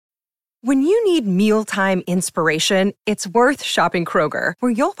When you need mealtime inspiration, it's worth shopping Kroger,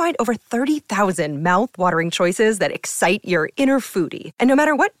 where you'll find over 30,000 mouth-watering choices that excite your inner foodie. And no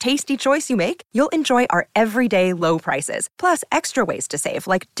matter what tasty choice you make, you'll enjoy our everyday low prices, plus extra ways to save,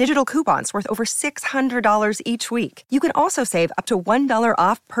 like digital coupons worth over $600 each week. You can also save up to $1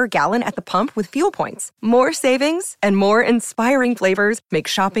 off per gallon at the pump with fuel points. More savings and more inspiring flavors make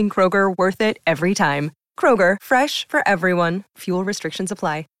shopping Kroger worth it every time. Kroger, fresh for everyone. Fuel restrictions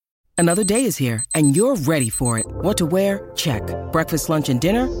apply. Another day is here, and you're ready for it. What to wear? Check. Breakfast, lunch, and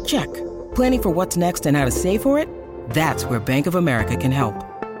dinner? Check. Planning for what's next and how to save for it? That's where Bank of America can help.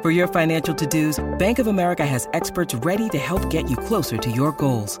 For your financial to-dos, Bank of America has experts ready to help get you closer to your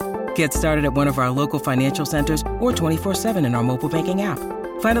goals. Get started at one of our local financial centers or 24/7 in our mobile banking app.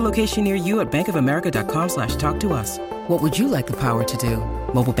 Find a location near you at bankofamerica.com/talktous. What would you like the power to do?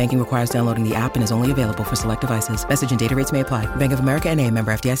 Mobile banking requires downloading the app and is only available for select devices. Message and data rates may apply. Bank of America N.A.,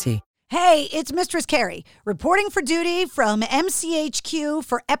 member FDIC. Hey, it's Mistress Carrie, reporting for duty from MCHQ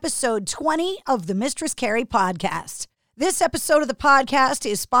for episode 20 of the Mistress Carrie podcast. This episode of the podcast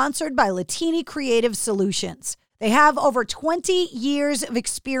is sponsored by Latini Creative Solutions. They have over 20 years of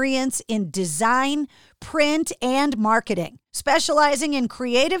experience in design, print, and marketing, specializing in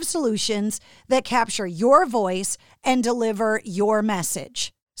creative solutions that capture your voice and deliver your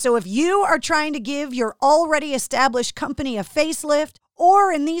message. So if you are trying to give your already established company a facelift,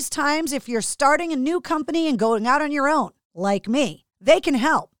 or in these times, if you're starting a new company and going out on your own, like me, they can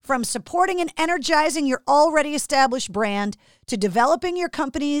help. From supporting and energizing your already established brand to developing your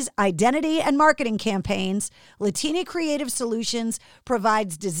company's identity and marketing campaigns, Latini Creative Solutions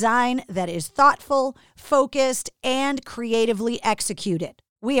provides design that is thoughtful, focused, and creatively executed.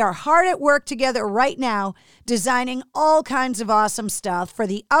 We are hard at work together right now, designing all kinds of awesome stuff for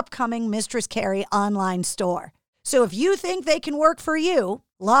the upcoming Mistress Carrie online store. So if you think they can work for you,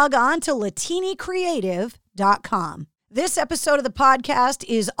 log on to latinicreative.com. This episode of the podcast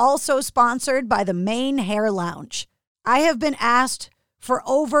is also sponsored by the Maine Hair Lounge. I have been asked for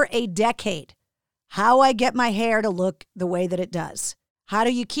over a decade how I get my hair to look the way that it does. How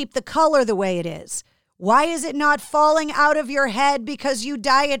do you keep the color the way it is? Why is it not falling out of your head because you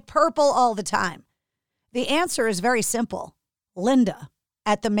dye it purple all the time? The answer is very simple. Linda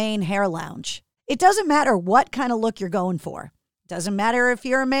at the Maine Hair Lounge. It doesn't matter what kind of look you're going for. Doesn't matter if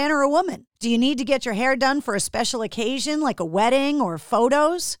you're a man or a woman. Do you need to get your hair done for a special occasion like a wedding or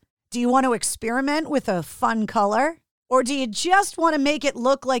photos? Do you want to experiment with a fun color? Or do you just want to make it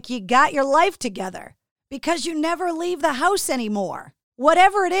look like you got your life together because you never leave the house anymore?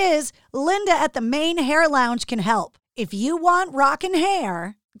 Whatever it is, Linda at the Maine Hair Lounge can help. If you want rockin'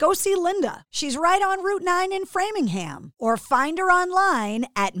 hair, go see Linda. She's right on Route 9 in Framingham. Or find her online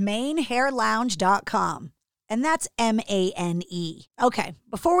at mainehairlounge.com. And that's M-A-N-E. Okay,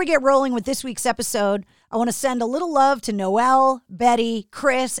 before we get rolling with this week's episode, I want to send a little love to Noelle, Betty,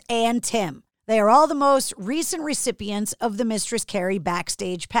 Chris, and Tim. They are all the most recent recipients of the Mistress Carrie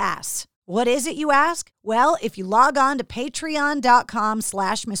Backstage Pass. What is it, you ask? Well, if you log on to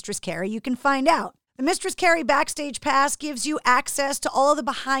patreon.com/Mistress Carrie, you can find out. The Mistress Carrie Backstage Pass gives you access to all of the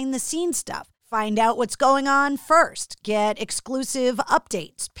behind-the-scenes stuff. Find out what's going on first. Get exclusive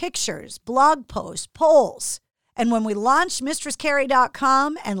updates, pictures, blog posts, polls. And when we launch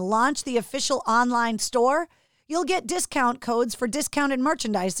MistressCarrie.com and launch the official online store, you'll get discount codes for discounted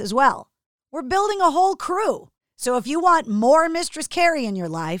merchandise as well. We're building a whole crew. So if you want more Mistress Carrie in your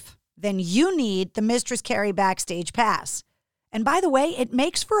life, then you need the Mistress Carrie Backstage Pass. And by the way, it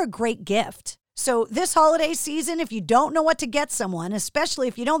makes for a great gift. So this holiday season, if you don't know what to get someone, especially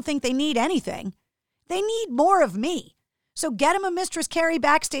if you don't think they need anything, they need more of me. So get them a Mistress Carrie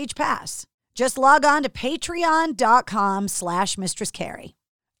Backstage Pass. Just log on to patreon.com/Mistress Carrie.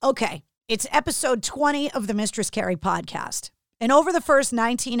 Okay, it's episode 20 of the Mistress Carrie podcast. And over the first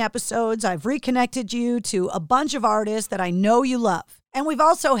 19 episodes, I've reconnected you to a bunch of artists that I know you love. And we've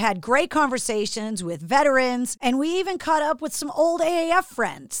also had great conversations with veterans, and we even caught up with some old AAF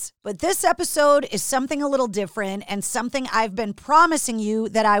friends. But this episode is something a little different and something I've been promising you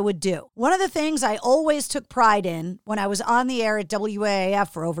that I would do. One of the things I always took pride in when I was on the air at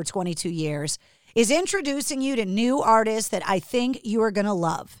WAAF for over 22 years is introducing you to new artists that I think you are going to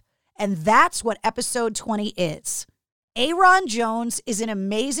love. And that's what episode 20 is. Ayron Jones is an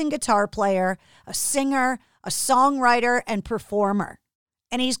amazing guitar player, a singer, a songwriter, and performer.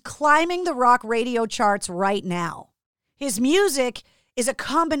 And he's climbing the rock radio charts right now. His music is a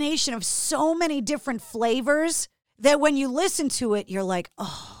combination of so many different flavors that when you listen to it, you're like,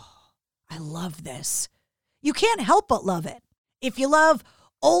 oh, I love this. You can't help but love it. If you love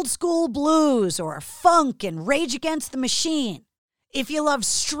old school blues or funk and Rage Against the Machine, If you love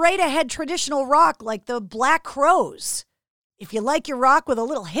straight ahead traditional rock like the Black Crowes, if you like your rock with a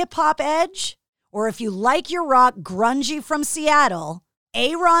little hip hop edge, or if you like your rock grungy from Seattle,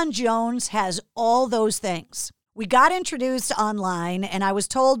 Ayron Jones has all those things. We got introduced online, and I was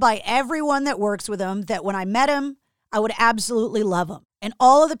told by everyone that works with him that when I met him, I would absolutely love him. And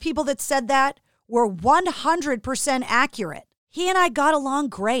all of the people that said that were 100% accurate. He and I got along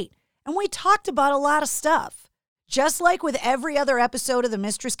great, and we talked about a lot of stuff. Just like with every other episode of the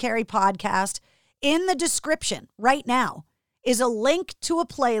Mistress Carrie podcast, in the description right now is a link to a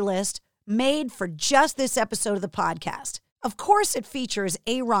playlist made for just this episode of the podcast. Of course, it features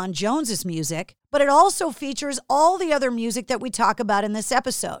Ayron Jones's music, but it also features all the other music that we talk about in this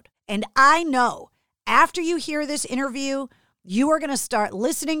episode. And I know after you hear this interview, you are going to start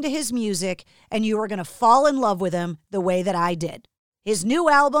listening to his music and you are going to fall in love with him the way that I did. His new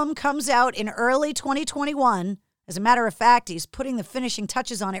album comes out in early 2021. As a matter of fact, he's putting the finishing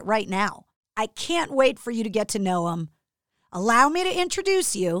touches on it right now. I can't wait for you to get to know him. Allow me to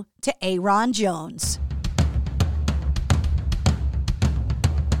introduce you to Ayron Jones.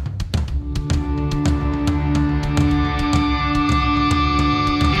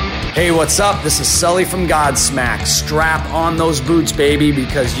 Hey, what's up? This is Sully from Godsmack. Strap on those boots, baby,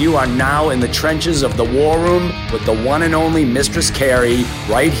 because you are now in the trenches of the war room with the one and only Mistress Carrie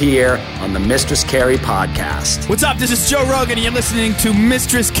right here on the Mistress Carrie podcast. What's up? This is Joe Rogan, and you're listening to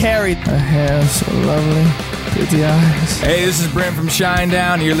Mistress Carrie. Her hair so lovely. Pretty eyes. Hey, this is Brent from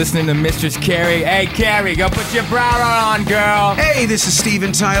Shinedown, and you're listening to Mistress Carrie. Hey, Carrie, go put your bra on, girl. Hey, this is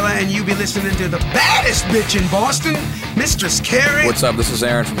Steven Tyler, and you be listening to the baddest bitch in Boston, Mistress Carrie. What's up? This is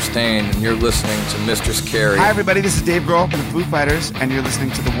Aaron from Stain, and you're listening to Mistress Carrie. Hi, everybody. This is Dave Grohl from the Foo Fighters, and you're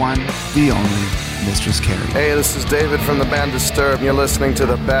listening to the one, the only Mistress Carrie. Hey, this is David from the band Disturbed, and you're listening to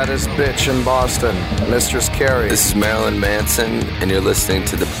the baddest bitch in Boston, Mistress Carrie. This is Marilyn Manson, and you're listening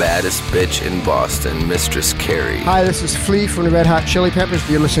to the baddest bitch in Boston, Mistress Carrie. Hi, this is Flea from the Red Hot Chili Peppers.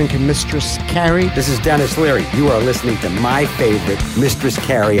 You're listening to Mistress Carrie. This is Dennis Leary. You are listening to my favorite, Mistress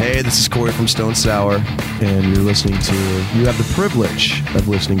Carrie. Hey, this is Corey from Stone Sour, and you're listening to, you have the privilege of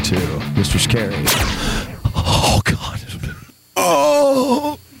listening to Mistress Carrie. Oh, God.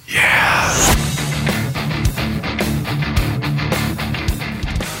 Oh, yeah.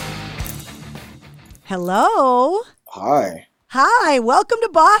 Hello. Hi. Hi, welcome to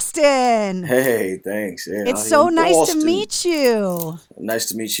Boston. Hey, thanks. Yeah, it's so nice to meet you. Nice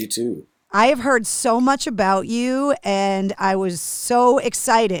to meet you too. I have heard so much about you, and I was so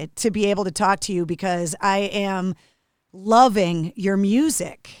excited to be able to talk to you because I am loving your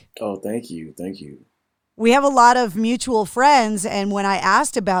music. Oh, thank you. Thank you. We have a lot of mutual friends, and when I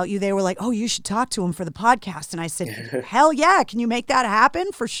asked about you, they were like, oh, you should talk to him for the podcast. And I said, hell yeah, can you make that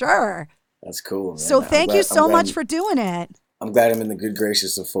happen? For sure. That's cool, man. So thank you so much for doing it. I'm glad I'm in the good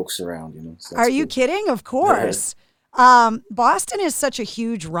graces of folks around, you know. So are you kidding? Of course. Boston is such a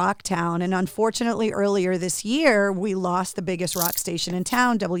huge rock town, and unfortunately earlier this year, we lost the biggest rock station in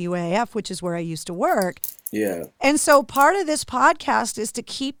town, WAF, which is where I used to work. Yeah. And so part of this podcast is to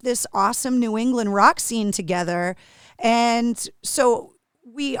keep this awesome New England rock scene together. And so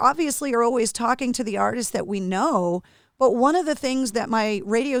we obviously are always talking to the artists that we know, but one of the things that my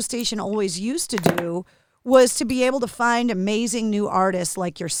radio station always used to do was to be able to find amazing new artists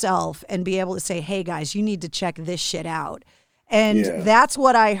like yourself and be able to say, hey, guys, you need to check this shit out. And that's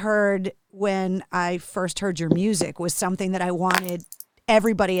what I heard when I first heard your music, was something that I wanted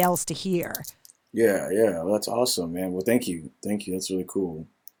everybody else to hear. Yeah. Well, that's awesome, man. Well, thank you. That's really cool.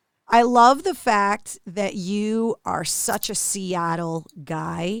 I love the fact that you are such a Seattle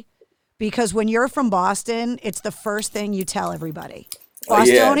guy, because when you're from Boston, it's the first thing you tell everybody.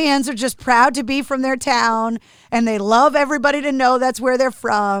 Bostonians are just proud to be from their town, and they love everybody to know that's where they're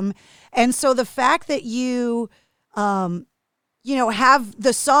from. And so the fact that you, have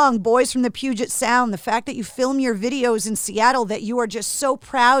the song Boys from the Puget Sound, the fact that you film your videos in Seattle, that you are just so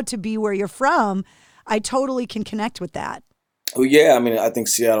proud to be where you're from, I totally can connect with that. Oh, yeah. I mean, I think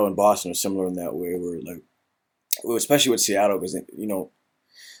Seattle and Boston are similar in that way. Especially with Seattle, because,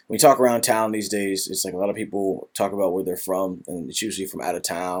 when you talk around town these days, it's like a lot of people talk about where they're from, and it's usually from out of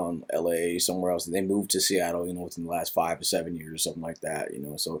town, LA, somewhere else, and they moved to Seattle, within the last 5 to 7 years or something like that,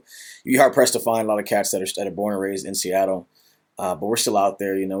 So you're hard pressed to find a lot of cats that are born and raised in Seattle, but we're still out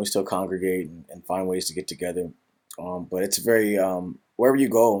there, we still congregate and find ways to get together. But it's very wherever you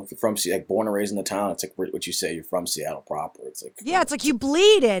go, if you're from born and raised in the town, it's like what you say, you're from Seattle proper. It's like it's like you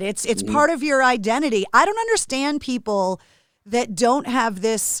bleed it. It's part of your identity. I don't understand people that don't have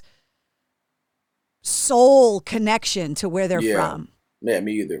this soul connection to where they're from. Yeah,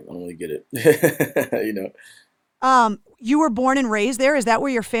 me either. I don't really get it. You were born and raised there. Is that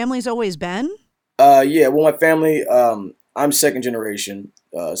where your family's always been? Yeah. Well, my family, I'm second generation,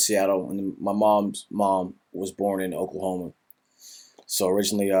 Seattle, and then my mom's mom was born in Oklahoma. So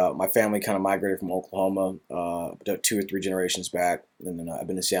originally, my family kind of migrated from Oklahoma 2 or 3 generations back, and then I've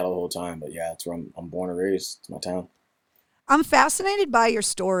been in Seattle the whole time. But yeah, that's where I'm born and raised. It's my town. I'm fascinated by your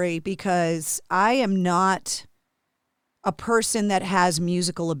story because I am not a person that has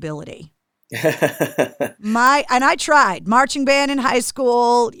musical ability. And I tried marching band in high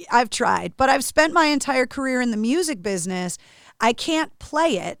school. I've tried, but I've spent my entire career in the music business. I can't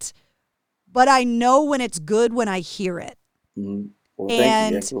play it, but I know when it's good when I hear it. Mm-hmm. Well,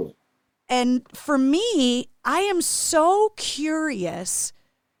 thank you. Yeah, cool. And for me, I am so curious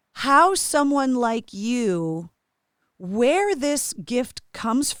how someone like you, where this gift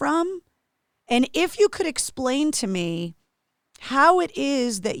comes from, and if you could explain to me how it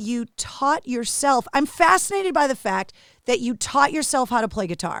is that you taught yourself. I'm fascinated by the fact that you taught yourself how to play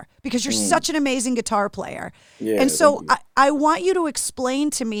guitar because you're such an amazing guitar player. Yeah, and so I want you to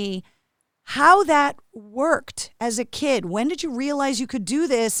explain to me how that worked as a kid. When did you realize you could do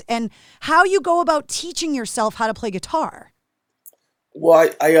this, and how you go about teaching yourself how to play guitar? Well,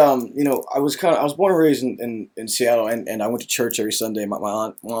 I was born and raised in Seattle, and I went to church every Sunday. My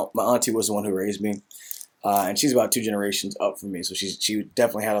auntie was the one who raised me, and she's about 2 generations up from me. So she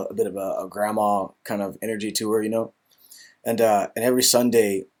definitely had a bit of a grandma kind of energy to her, And every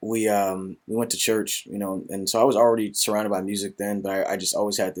Sunday we went to church, and so I was already surrounded by music then, but I just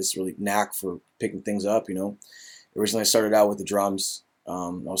always had this really knack for picking things up, Originally I started out with the drums. I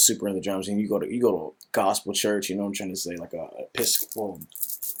was super into the drums, and you go to gospel church, I'm trying to say, like a Episcopal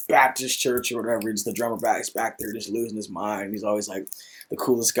Baptist church or whatever. It's the drummer back there just losing his mind. He's always like the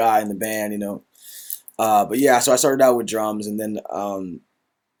coolest guy in the band, But yeah, so I started out with drums, and then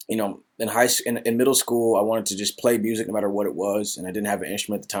in middle school, I wanted to just play music no matter what it was, and I didn't have an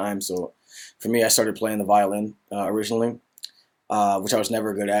instrument at the time. So for me, I started playing the violin originally, which I was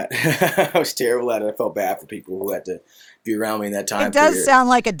never good at. I was terrible at it. I felt bad for people who had to be around me in that time. It does sound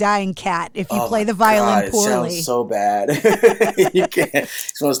like a dying cat if you play the violin poorly. It sounds so bad. You can't.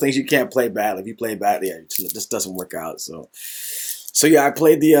 It's one of those things you can't play badly. If you play badly, it just doesn't work out. So yeah, I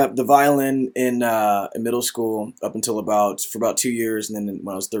played the violin in middle school up until for about 2 years, and then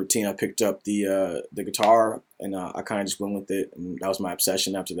when I was 13, I picked up the guitar, and I kind of just went with it, and that was my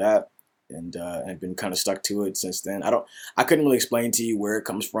obsession after that, and I've been kind of stuck to it since then. I couldn't really explain to you where it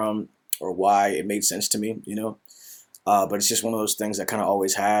comes from or why it made sense to me, but it's just one of those things that kind of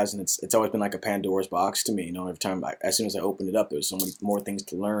always has, and it's always been like a Pandora's box to me, Every time, as soon as I opened it up, there's so many more things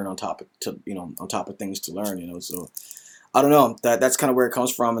to learn on top of things to learn, so. I don't know. That's kind of where it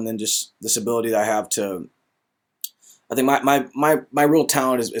comes from, and then just this ability that I have to. I think my real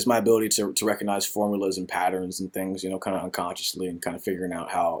talent is my ability to recognize formulas and patterns and things, kind of unconsciously, and kind of figuring out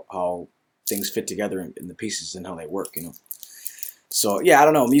how things fit together in the pieces and how they work, So yeah, I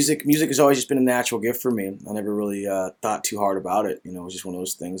don't know. Music has always just been a natural gift for me. I never really thought too hard about it. It was just one of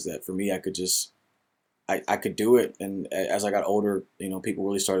those things that for me I could just I could do it, and as I got older, people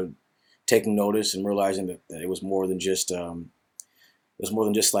really started taking notice and realizing that it was more than just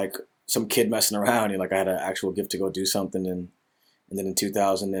like some kid messing around. Like I had an actual gift to go do something, and then in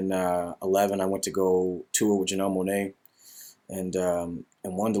 2011 I went to go tour with Janelle Monáe and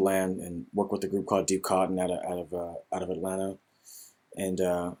Wonderland and work with a group called Deep Cotton out of Atlanta, and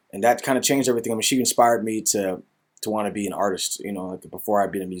that kind of changed everything. I mean, she inspired me to want to be an artist. Like before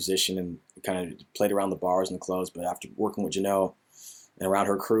I'd been a musician and kind of played around the bars and the clubs, but after working with Janelle and around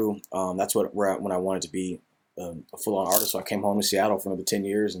her crew, that's when I wanted to be a full-on artist. So I came home to Seattle for another 10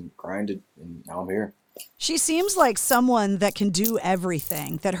 years and grinded, and now I'm here. She seems like someone that can do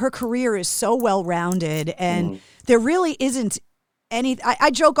everything, that her career is so well-rounded, and there really isn't any. I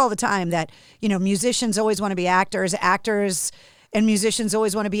joke all the time that, musicians always want to be actors and musicians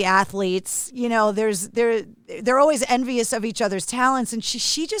always want to be athletes. They're always envious of each other's talents, and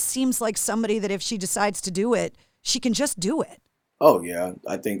she just seems like somebody that if she decides to do it, she can just do it. Oh yeah,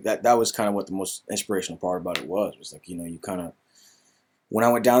 I think that was kind of what the most inspirational part about it was like, you kind of, when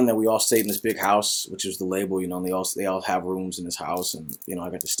I went down there, we all stayed in this big house, which was the label, and they all have rooms in this house, and I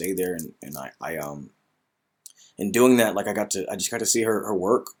got to stay there, and I in doing that, like I just got to see her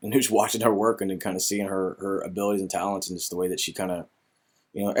work, and just watching her work, and then kind of seeing her abilities and talents, and just the way that she kind of,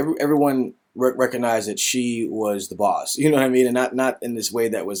 everyone recognized that she was the boss, you know what I mean, and not in this way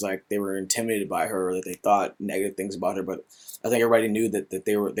that was like they were intimidated by her or that they thought negative things about her, but I think everybody knew that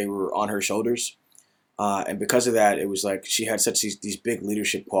they were on her shoulders, and because of that, it was like she had such these big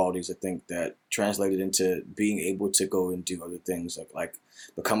leadership qualities. I think that translated into being able to go and do other things, like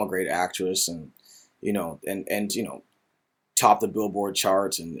become a great actress and and top the Billboard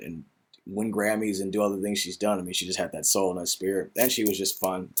charts and win Grammys and do other things she's done. I mean, she just had that soul and that spirit, and she was just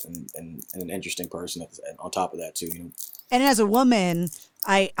fun and an interesting person on top of that too. And as a woman,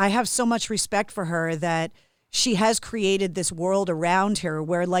 I have so much respect for her that she has created this world around her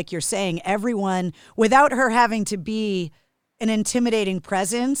where, like you're saying, everyone, without her having to be an intimidating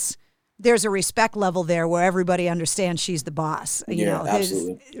presence, there's a respect level there where everybody understands she's the boss.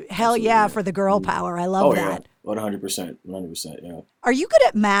 Absolutely. Hell yeah for the girl power. I love that. 100%. 100%. Yeah. Are you good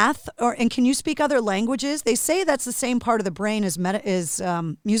at math, and can you speak other languages? They say that's the same part of the brain as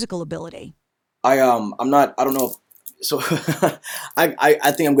musical ability. I'm not. I don't know. So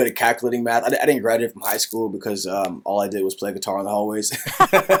I think I'm good at calculating math. I didn't graduate from high school because all I did was play guitar in the hallways.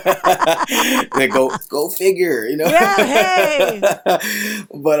 Go figure, Yeah, hey.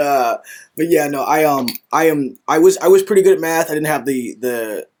 But yeah, no. I was pretty good at math. I didn't have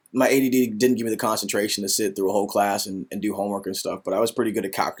my ADD didn't give me the concentration to sit through a whole class and do homework and stuff. But I was pretty good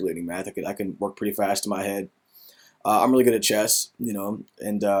at calculating math. I can work pretty fast in my head. I'm really good at chess,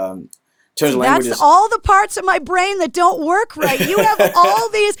 and. That's all the parts of my brain that don't work right. You have all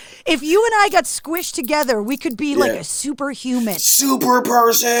these. If you and I got squished together, we could be like a superhuman. Super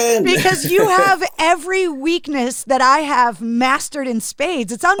person. Because you have every weakness that I have mastered in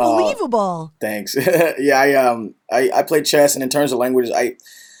spades. It's unbelievable. Thanks. Yeah, I play chess, and in terms of languages, the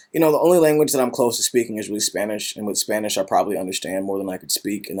only language that I'm close to speaking is really Spanish. And with Spanish, I probably understand more than I could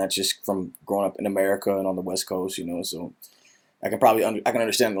speak. And that's just from growing up in America and on the West Coast, so. I can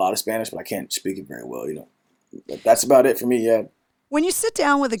understand a lot of Spanish, but I can't speak it very well, But that's about it for me, yeah. When you sit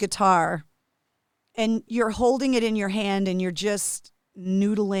down with a guitar and you're holding it in your hand and you're just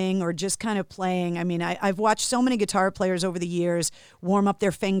noodling or just kind of playing, I mean, I've watched so many guitar players over the years warm up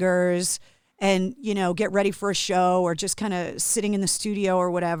their fingers and, get ready for a show or just kind of sitting in the studio or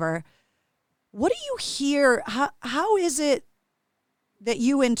whatever. What do you hear? How is it that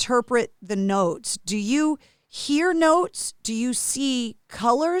you interpret the notes? Do you hear notes? Do you see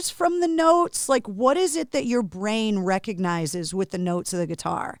colors from the notes? Like, what is it that your brain recognizes with the notes of the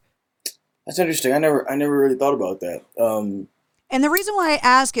guitar? That's interesting. I never really thought about that. And the reason why I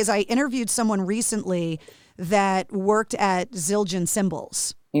ask is I interviewed someone recently that worked at Zildjian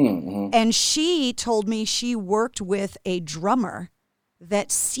Cymbals. Mm-hmm. And she told me she worked with a drummer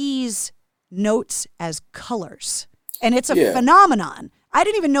that sees notes as colors. And it's a phenomenon. I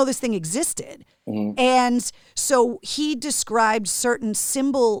didn't even know this thing existed. Mm-hmm. And so he described certain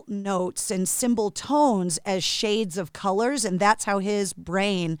cymbal notes and cymbal tones as shades of colors, and that's how his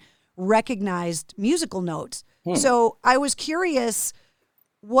brain recognized musical notes. So I was curious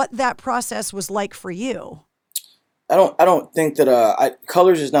what that process was like for you. I don't think that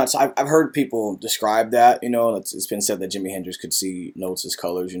colors is not. I've heard people describe that. It's been said that Jimi Hendrix could see notes as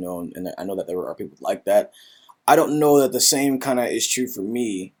colors. And I know that there are people like that. I don't know that the same kind of is true for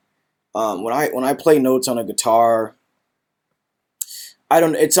me. When I play notes on a guitar,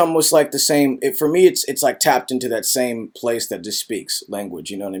 it's almost like the same. For me, it's like tapped into that same place that just speaks language.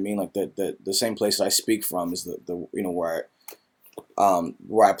 You know what I mean? Like the same place that I speak from is the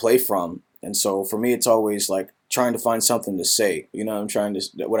where I play from. And so for me, it's always like trying to find something to say.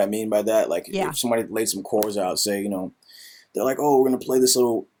 What I mean by that. Like if somebody laid some chords out, say, they're like, oh, we're gonna play this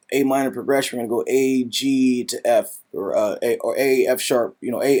little A minor progression. We're gonna go A, G to F, or A, F sharp,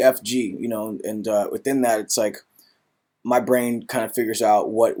 A, F, G, and within that, it's like my brain kind of figures out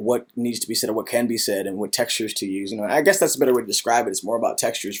what needs to be said or what can be said and what textures to use. I guess that's a better way to describe it. It's more about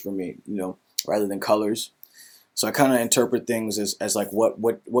textures for me, rather than colors. So I kind of interpret things as like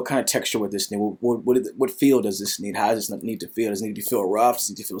what kind of texture would this need? What feel does this need? How does this need to feel? Does it need to feel rough? Does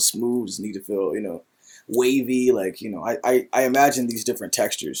it need to feel smooth? Does it need to feel wavy? Like I imagine these different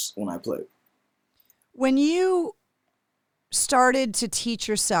textures when I play. When you started to teach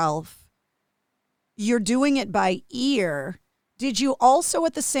yourself, you're doing it by ear. Did you also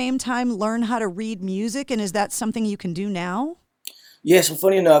at the same time learn how to read music, and is that something you can do now? Yeah, so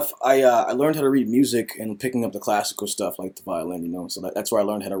funny enough, I learned how to read music and picking up the classical stuff like the violin, So that's where I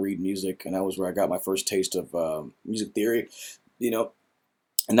learned how to read music, and that was where I got my first taste of music theory,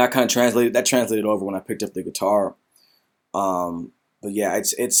 And that kind of translated over when I picked up the guitar. But yeah,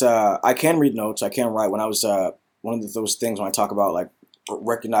 it's I can read notes, I can write. When I was one of those things when I talk about like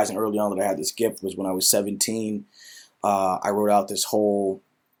recognizing early on that I had this gift was when I was 17. I wrote out this whole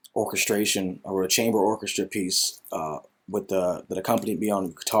orchestration. I wrote a chamber orchestra piece that accompanied me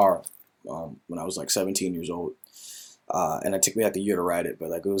on guitar when I was like 17 years old. And it took me like a year to write it, but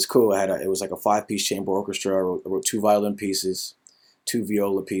like it was cool. It was like a 5-piece chamber orchestra. I wrote 2 violin pieces, 2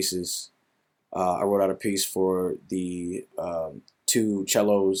 viola pieces. I wrote out a piece for the 2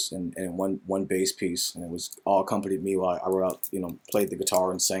 cellos and one bass piece, and it was all accompanied me while I wrote out, played the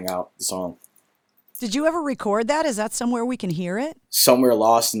guitar and sang out the song. Did you ever record that? Is that somewhere we can hear it? Somewhere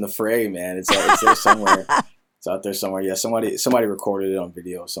lost in the fray, man. It's there somewhere. It's out there somewhere. Yeah, somebody recorded it on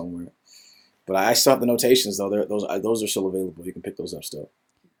video somewhere. But I still have the notations though. Those are still available. You can pick those up still.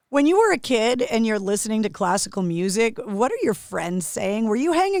 When you were a kid and you're listening to classical music, what are your friends saying? Were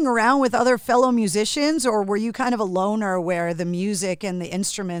you hanging around with other fellow musicians, or were you kind of a loner where the music and the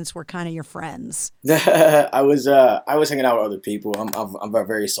instruments were kind of your friends? I was hanging out with other people. I'm a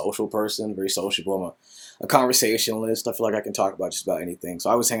very social person, very sociable. I'm a conversationalist. I feel like I can talk about just about anything. So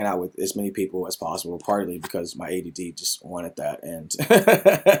I was hanging out with as many people as possible, partly because my ADD just wanted that, and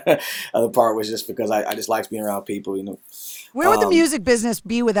other part was just because I just liked being around people, Where would the music business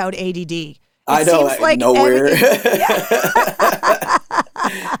be without ADD? I know, like nowhere. Yeah.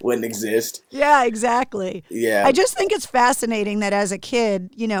 Wouldn't exist. Yeah, exactly. Yeah. I just think it's fascinating that as a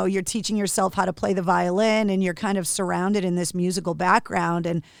kid, you're teaching yourself how to play the violin and you're kind of surrounded in this musical background.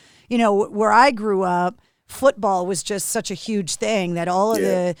 And, where I grew up, football was just such a huge thing that all of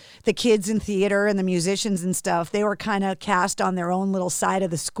the kids in theater and the musicians and stuff, they were kind of cast on their own little side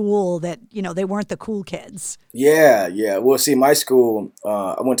of the school that, they weren't the cool kids. Yeah. Well, see, my school,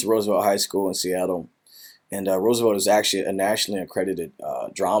 I went to Roosevelt High School in Seattle, and Roosevelt is actually a nationally accredited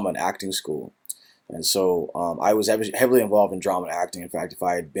drama and acting school. And so I was heavily involved in drama and acting. In fact, if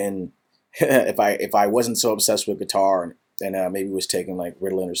I had been, if I wasn't so obsessed with guitar and maybe was taking like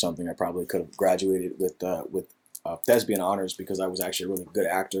Ritalin or something, I probably could have graduated with thespian honors, because I was actually a really good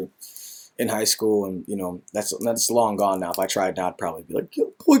actor in high school. And that's long gone now. If I tried now, I'd probably be like,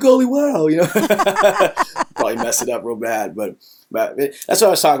 boy golly wow, probably mess it up real bad. But that's what I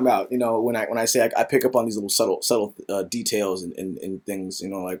was talking about. When I say I pick up on these little subtle details and things.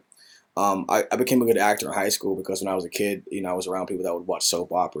 I became a good actor in high school because when I was a kid, I was around people that would watch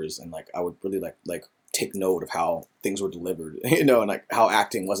soap operas, and like I would really like take note of how things were delivered, and like how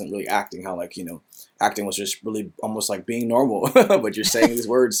acting wasn't really acting, how acting was just really almost like being normal, but you're saying these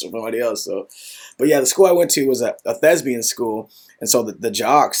words to somebody else. So, but yeah, the school I went to was a thespian school, and so the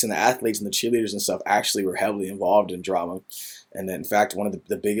jocks and the athletes and the cheerleaders and stuff actually were heavily involved in drama. And then, in fact, one of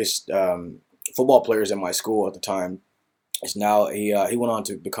the biggest football players in my school at the time is now he went on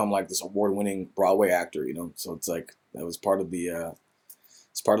to become like this award-winning Broadway actor. So it's like that was part of the.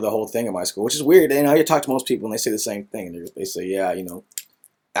 It's part of the whole thing in my school, which is weird. You talk to most people and they say the same thing. They say, yeah,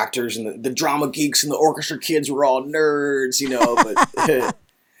 actors and the drama geeks and the orchestra kids were all nerds, but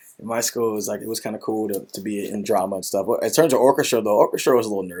in my school it was kind of cool to be in drama and stuff. In terms of orchestra, though, orchestra was a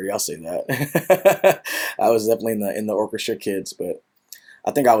little nerdy. I'll say that. I was definitely in the orchestra kids, but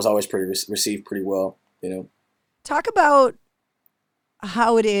I think I was always received pretty well, Talk about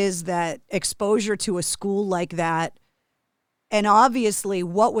how it is that exposure to a school like that, and obviously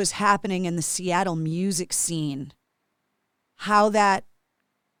what was happening in the Seattle music scene, how that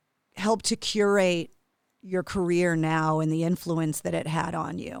helped to curate your career now and the influence that it had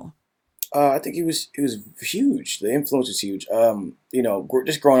on you. I think it was huge. The influence was huge.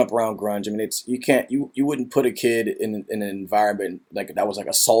 Just growing up around grunge. I mean, you wouldn't put a kid in an environment like that was like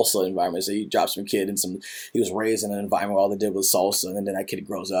a salsa environment. So you drop some kid he was raised in an environment where all they did was salsa, and then that kid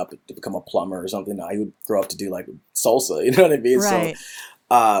grows up to become a plumber or something. No, he would grow up to do like salsa. You know what I mean? Right.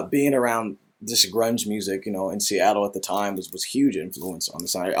 So, being around this grunge music, in Seattle at the time was huge influence on the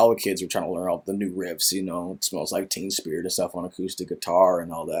side. All the kids were trying to learn all the new riffs, It Smells Like Teen Spirit and stuff on acoustic guitar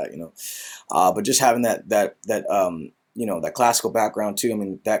and all that, But just having that classical background too. I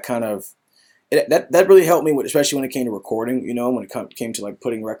mean, that kind of that really helped me, especially when it came to recording. When it came to like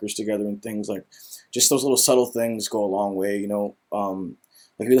putting records together and things like just those little subtle things go a long way. Like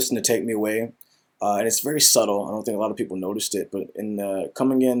if you listen to Take Me Away. And it's very subtle. I don't think a lot of people noticed it, but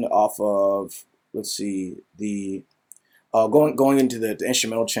coming in off of, let's see, going into the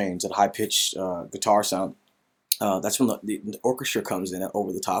instrumental change, that high pitched guitar sound. That's when the orchestra comes in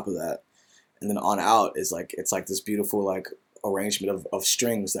over the top of that, and then on out is like it's like this beautiful like arrangement of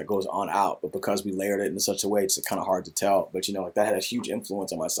strings that goes on out. But because we layered it in such a way, it's kind of hard to tell. But that had a huge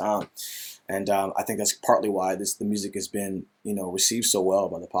influence on my sound. And I think that's partly why the music has been, received so well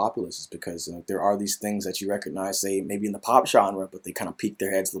by the populace, is because there are these things that you recognize, say, maybe in the pop genre, but they kind of peek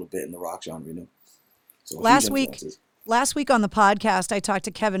their heads a little bit in the rock genre, So Last week on the podcast, I talked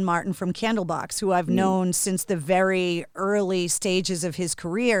to Kevin Martin from Candlebox, who I've known since the very early stages of his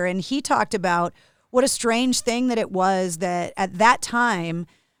career. And he talked about what a strange thing that it was that at that time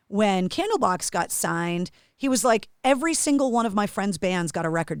when Candlebox got signed, he was like, every single one of my friends' bands got a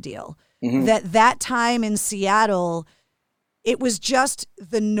record deal. Mm-hmm. That time in Seattle, it was just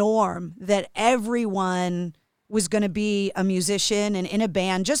the norm that everyone was going to be a musician and in a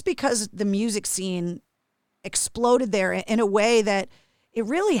band, just because the music scene exploded there in a way that it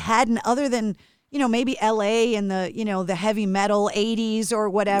really hadn't, other than, maybe LA and the heavy metal 80s or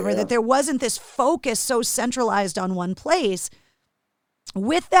whatever, that there wasn't this focus so centralized on one place.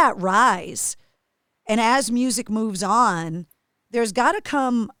 With that rise, and as music moves on, there's got to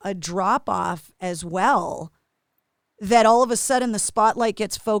come a drop off as well, that all of a sudden the spotlight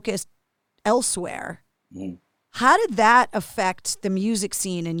gets focused elsewhere. Mm. How did that affect the music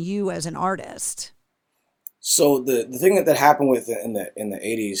scene and you as an artist? So the thing that happened with in the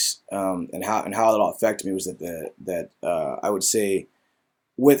 80s and how it all affected me was that I would say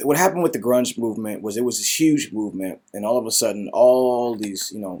with what happened with the grunge movement was it was this huge movement, and all of a sudden all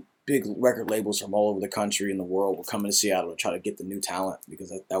these big record labels from all over the country and the world were coming to Seattle to try to get the new talent,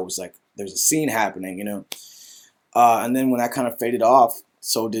 because that was like there's a scene happening, and then when that kind of faded off,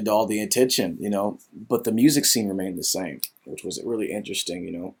 so did all the attention, but the music scene remained the same, which was really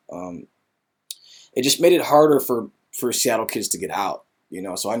interesting, It just made it harder for Seattle kids to get out,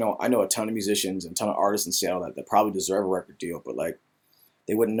 So I know a ton of musicians and a ton of artists in Seattle that probably deserve a record deal, but like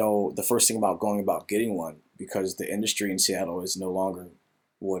they wouldn't know the first thing about going about getting one, because the industry in Seattle is no longer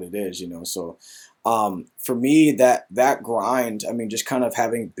what it is, So for me, that grind, I mean, just kind of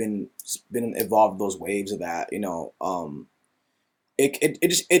having been involved in those waves of that,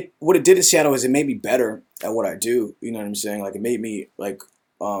 it what it did in Seattle is it made me better at what I do. You know what I'm saying? Like it made me like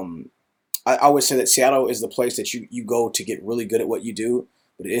I always say that Seattle is the place that you go to get really good at what you do,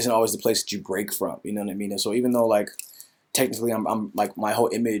 but it isn't always the place that you break from. You know what I mean? And so even though like technically I'm like my whole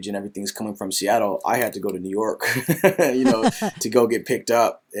image and everything's coming from Seattle, I had to go to New York, to go get picked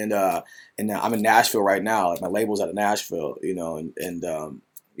up. And I'm in Nashville right now. Like my label's out of Nashville, and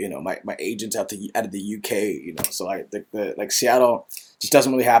my agent's out of the UK, So like Seattle just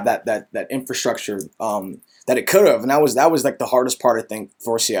doesn't really have that infrastructure that it could have, and that was like the hardest part I think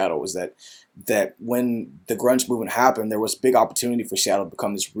for Seattle was that when the grunge movement happened, there was big opportunity for Seattle to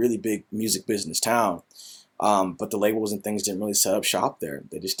become this really big music business town, but the labels and things didn't really set up shop there.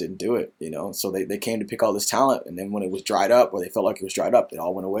 They just didn't do it, So they came to pick all this talent, and then when it was dried up, or they felt like it was dried up, it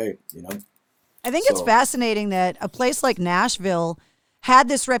all went away, I think it's fascinating that a place like Nashville had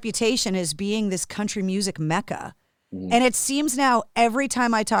this reputation as being this country music mecca. Mm-hmm. And it seems now every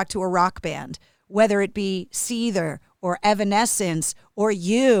time I talk to a rock band, whether it be Seether or Evanescence or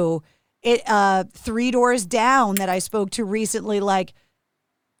Three Doors Down that I spoke to recently, like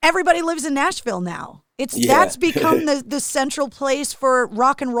everybody lives in Nashville now. That's become the central place for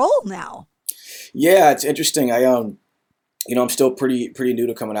rock and roll now. Yeah, it's interesting. I'm still pretty new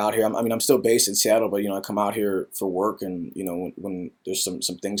to coming out here. I'm still based in Seattle, but I come out here for work, and when there's some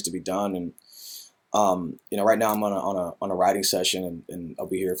things to be done, and right now I'm on a writing session, and I'll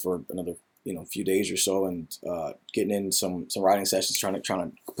be here for another few days or so, and getting in some writing sessions, trying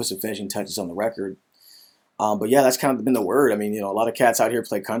to put some finishing touches on the record. But yeah, that's kind of been the word. I mean, a lot of cats out here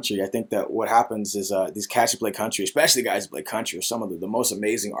play country. I think that what happens is these cats who play country, especially the guys who play country, are some of the most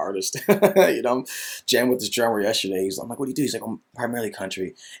amazing artists. I'm jamming with this drummer yesterday. I'm like, what do you do? He's like, I'm primarily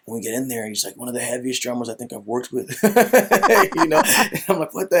country. And we get in there, and he's like, one of the heaviest drummers I think I've worked with. And I'm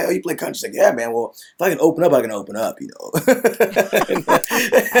like, what the hell? You play country? He's like, yeah, man. Well, if I can open up, I can open up. And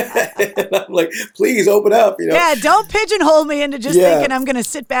I'm like, please open up. Yeah, don't pigeonhole me into just thinking I'm going to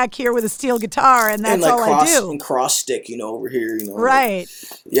sit back here with a steel guitar and that's all I do. And cross stick, over here, Right.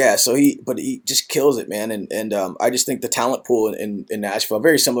 Yeah, so he just kills it, man. And I just think the talent pool in Nashville,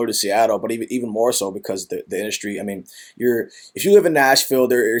 very similar to Seattle, but even more so because the industry, I mean, if you live in Nashville,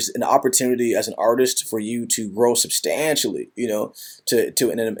 there is an opportunity as an artist for you to grow substantially,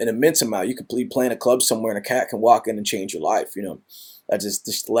 to an immense amount. You could be playing a club somewhere and a cat can walk in and change your life, That's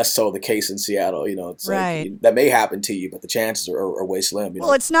just less so the case in Seattle. It's right. Like that may happen to you, but the chances are way slim.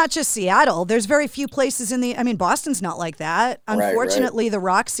 Well, it's not just Seattle. There's very few places Boston's not like that. Unfortunately, right. The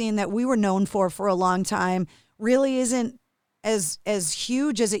rock scene that we were known for a long time really isn't as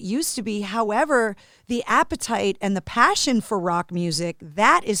huge as it used to be. However, the appetite and the passion for rock music,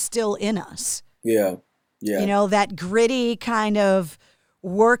 that is still in us. Yeah. Yeah. That gritty kind of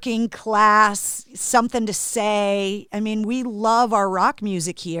working class, something to say. I mean, we love our rock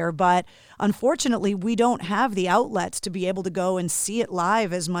music here, but unfortunately, we don't have the outlets to be able to go and see it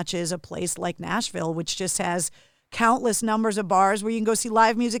live as much as a place like Nashville, which just has countless numbers of bars where you can go see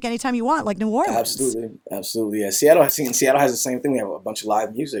live music anytime you want, like New Orleans. Absolutely. Yeah, Seattle has the same thing. We have a bunch of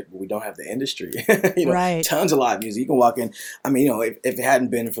live music, but we don't have the industry. Right. Tons of live music. You can walk in. I mean, if it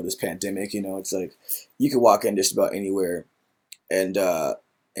hadn't been for this pandemic, it's like you could walk in just about anywhere, and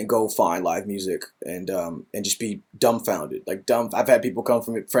and go find live music and just be dumbfounded. Like I've had people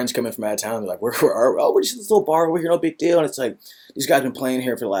friends come in from out of town. They're like, where are we? Oh, we're just this little bar over here, no big deal. And it's like, these guys have been playing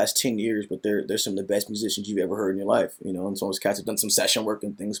here for the last 10 years, but they're some of the best musicians you've ever heard in your life, you know. And some of those cats have done some session work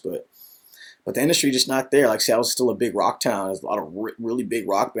and things, but the industry just not there. Like Seattle's still a big rock town. There's a lot of really big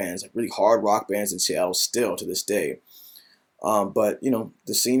rock bands, like really hard rock bands in Seattle still to this day. But you know,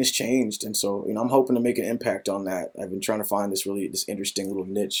 the scene has changed, and so you know, I'm hoping to make an impact on that. I've been trying to find this interesting little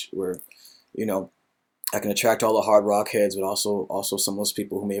niche where, you know, I can attract all the hard rock heads, but also some of those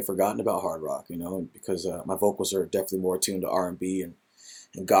people who may have forgotten about hard rock, you know, because my vocals are definitely more attuned to R&B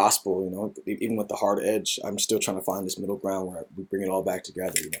and gospel, you know. Even with the hard edge, I'm still trying to find this middle ground where we bring it all back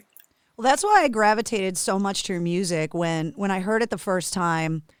together, you know. Well, that's why I gravitated so much to your music when I heard it the first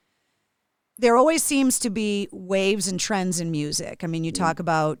time. There always seems to be waves and trends in music. I mean, you talk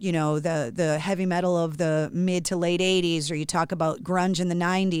about, you know, the heavy metal of the mid to late 80s, or you talk about grunge in the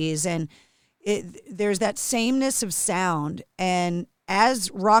 90s, and there's that sameness of sound. And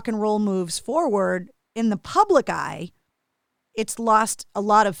as rock and roll moves forward in the public eye, it's lost a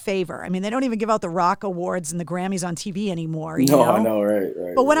lot of favor. I mean, they don't even give out the rock awards and the Grammys on TV anymore. You know? I know, right.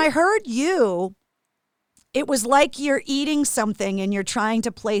 But when I heard you, it was like you're eating something and you're trying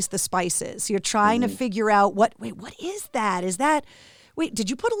to place the spices. You're trying to figure out what is that? Did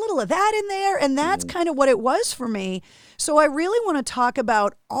you put a little of that in there? And that's kind of what it was for me. So I really want to talk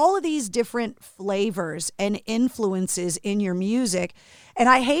about all of these different flavors and influences in your music. And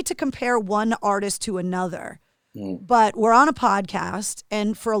I hate to compare one artist to another, but we're on a podcast.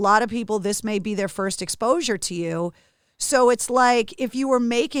 And for a lot of people, this may be their first exposure to you. So it's like if you were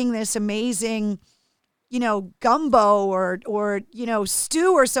making this amazing, you know, gumbo or, you know,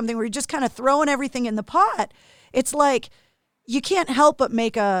 stew or something where you're just kind of throwing everything in the pot. It's like you can't help but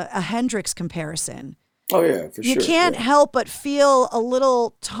make a Hendrix comparison. Oh, yeah, for sure. You can't help but feel a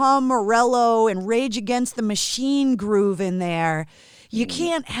little Tom Morello and Rage Against the Machine groove in there. You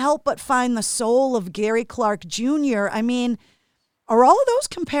can't help but find the soul of Gary Clark Jr. I mean, are all of those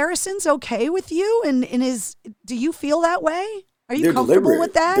comparisons okay with you? And do you feel that way? Are you comfortable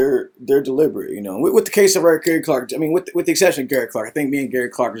with that? They're deliberate, you know. With the case of Gary Clark, I mean, with the exception of Gary Clark, I think me and Gary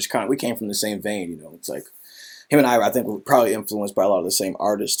Clark we came from the same vein, you know. It's like him and I think were probably influenced by a lot of the same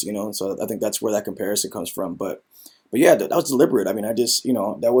artists, you know. And so I think that's where that comparison comes from. But yeah, that was deliberate. I mean, I just, you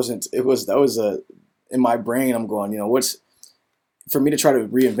know, that was in my brain. I'm going, you know, for me to try to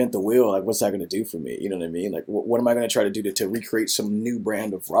reinvent the wheel, like what's that going to do for me? You know what I mean? Like what am I going to try to do to recreate some new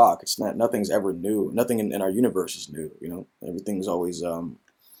brand of rock? Nothing's ever new. Nothing in our universe is new. You know, everything's always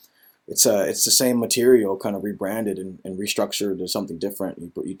it's the same material kind of rebranded and restructured to something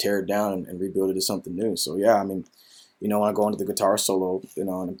different. You tear it down and rebuild it to something new. So yeah, I mean, you know, when I go into the guitar solo, you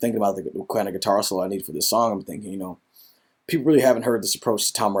know, and I'm thinking about the kind of guitar solo I need for this song, I'm thinking, you know, people really haven't heard this approach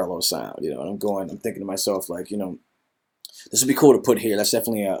to Tom Morello's sound. You know, and I'm thinking to myself, like, you know, this would be cool to put here. That's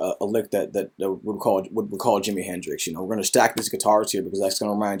definitely a lick that would call Jimi Hendrix. You know, we're going to stack these guitars here because that's going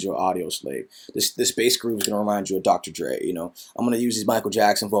to remind you of Audio Slave. This bass groove is going to remind you of Dr. Dre. You know, I'm going to use these Michael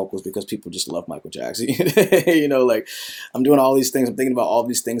Jackson vocals because people just love Michael Jackson. You know, like I'm doing all these things. I'm thinking about all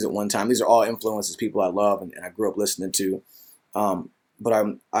these things at one time. These are all influences, people I love and I grew up listening to. But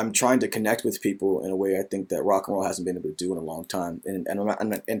I'm trying to connect with people in a way I think that rock and roll hasn't been able to do in a long time.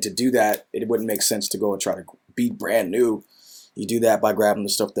 And to do that, it wouldn't make sense to go and try to be brand new. You do that by grabbing the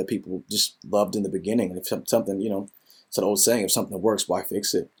stuff that people just loved in the beginning. And if something, you know, it's an old saying, if something works, why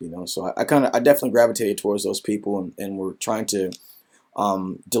fix it? You know, so I definitely gravitated towards those people and we're trying to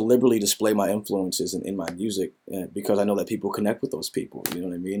deliberately display my influences in my music because I know that people connect with those people, you know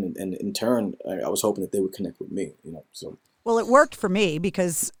what I mean? And in turn, I was hoping that they would connect with me, you know, so. Well, it worked for me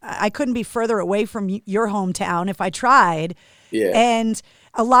because I couldn't be further away from your hometown if I tried. Yeah. And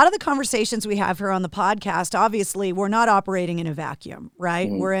a lot of the conversations we have here on the podcast, obviously, we're not operating in a vacuum, right?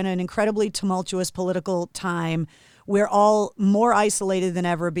 Mm-hmm. We're in an incredibly tumultuous political time. We're all more isolated than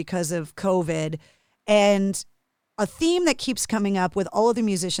ever because of COVID. And a theme that keeps coming up with all of the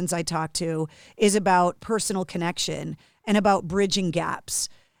musicians I talk to is about personal connection and about bridging gaps.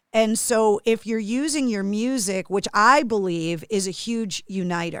 And so if you're using your music, which I believe is a huge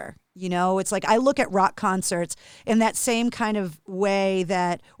uniter, you know, it's like I look at rock concerts in that same kind of way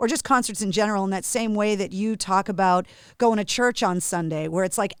that, or just concerts in general, in that same way that you talk about going to church on Sunday, where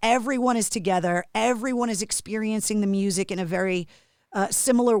it's like everyone is together, everyone is experiencing the music in a very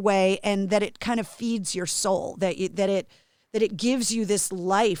similar way, and that it kind of feeds your soul, that it gives you this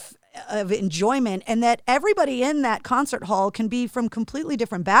life of enjoyment, and that everybody in that concert hall can be from completely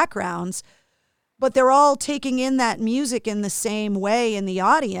different backgrounds, but they're all taking in that music in the same way in the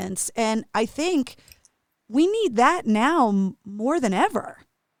audience. And I think we need that now more than ever.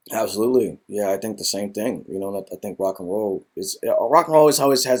 Absolutely. Yeah, I think the same thing. I think rock and roll is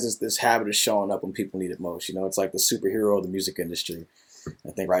always has this habit of showing up when people need it most. It's like the superhero of the music industry.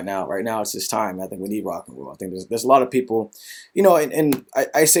 I think right now it's this time. I think we need rock and roll. I think there's a lot of people, and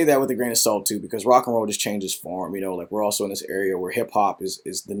I say that with a grain of salt too, because rock and roll just changes form. Like we're also in this area where hip hop is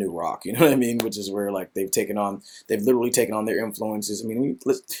the new rock. You know what I mean? Which is where like they've literally taken on their influences. I mean,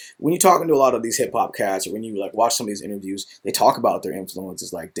 when you're talking to a lot of these hip hop cats, or when you like watch some of these interviews, they talk about their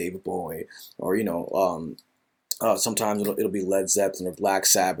influences like David Bowie, or sometimes it'll be Led Zeppelin or Black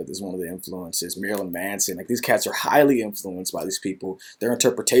Sabbath is one of the influences. Marilyn Manson, like these cats are highly influenced by these people. Their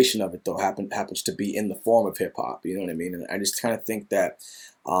interpretation of it though happens to be in the form of hip hop. You know what I mean? And I just kind of think that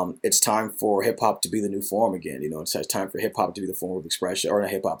it's time for hip hop to be the new form again. It's time for hip hop to be the form of expression, or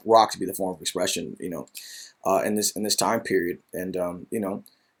hip hop rock to be the form of expression. In this time period, and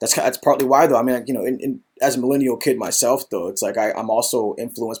that's partly why though. I mean, as a millennial kid myself though, it's like I'm also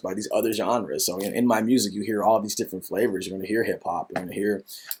influenced by these other genres. So in my music, you hear all these different flavors. You're going to hear hip hop. You're going to hear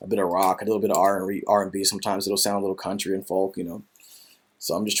a bit of rock, a little bit of R&B. Sometimes it'll sound a little country and folk.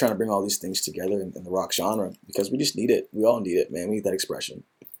 So I'm just trying to bring all these things together in the rock genre because we just need it. We all need it, man. We need that expression.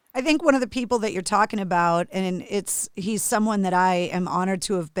 I think one of the people that you're talking about, and he's someone that I am honored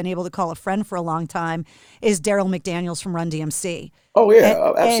to have been able to call a friend for a long time, is Daryl McDaniels from Run DMC. Oh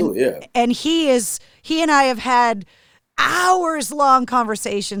yeah, absolutely, yeah. And he and I have had hours-long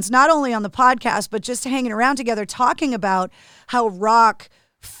conversations, not only on the podcast, but just hanging around together talking about how rock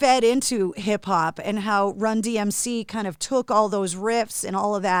fed into hip-hop and how Run DMC kind of took all those riffs and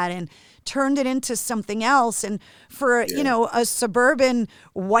all of that and turned it into something else. And for, a suburban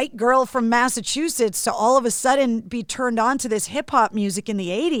white girl from Massachusetts to all of a sudden be turned on to this hip-hop music in the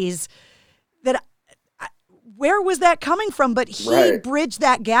 80s, where was that coming from? But he bridged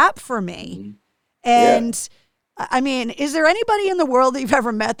that gap for me. Mm-hmm. And I mean, is there anybody in the world that you've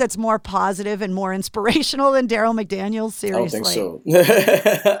ever met that's more positive and more inspirational than Daryl McDaniels? Seriously. I don't think so.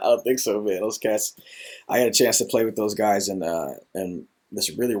 I don't think so, man. Those cats, I had a chance to play with those guys in this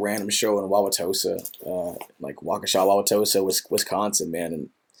really random show in Wauwatosa, like Waukesha, Wauwatosa, Wisconsin, man. And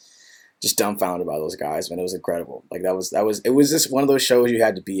just dumbfounded by those guys, man. It was incredible. Like it was just one of those shows you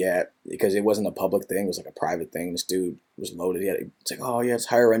had to be at because it wasn't a public thing. It was like a private thing. This dude was loaded. It's like, oh yeah, it's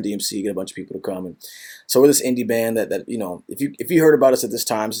hire Run DMC, get a bunch of people to come. And so we're this indie band that if you heard about us at this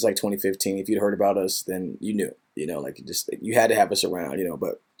time, this is like 2015. If you'd heard about us, then you knew, like you had to have us around,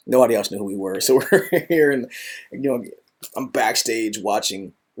 but nobody else knew who we were. So we're here and, I'm backstage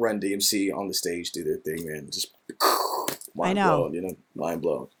watching Run DMC on the stage do their thing, man. Just mind blown, mind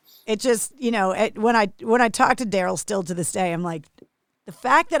blown. It just, when I talk to Daryl still to this day, I'm like, the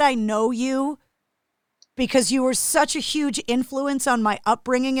fact that I know you because you were such a huge influence on my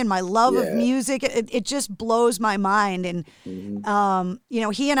upbringing and my love of music, it just blows my mind. And,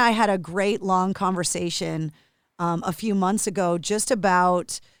 he and I had a great long conversation a few months ago just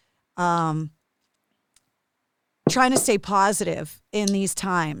about trying to stay positive in these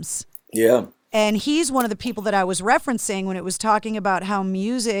times. Yeah. And he's one of the people that I was referencing when it was talking about how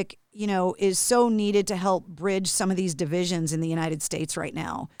music, is so needed to help bridge some of these divisions in the United States right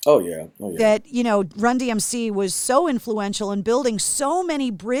now. Oh, yeah. That, Run DMC was so influential in building so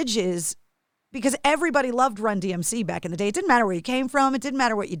many bridges because everybody loved Run DMC back in the day. It didn't matter where you came from. It didn't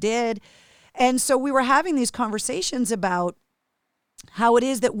matter what you did. And so we were having these conversations about how it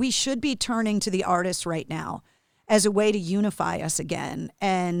is that we should be turning to the artists right now as a way to unify us again.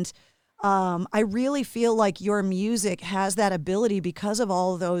 And I really feel like your music has that ability because of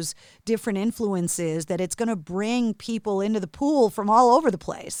all of those different influences that it's going to bring people into the pool from all over the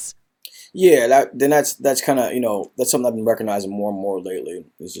place. Yeah, that's kind of, that's something I've been recognizing more and more lately.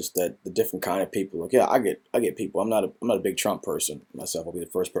 It's just that the different kind of people. Like, yeah, I get people. I'm not a big Trump person myself. I'll be the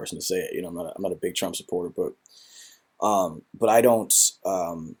first person to say it. I'm not a big Trump supporter, but I don't.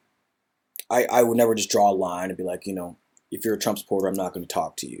 I would never just draw a line and be like, if you're a Trump supporter, I'm not going to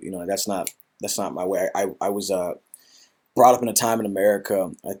talk to you. That's not my way. I was brought up in a time in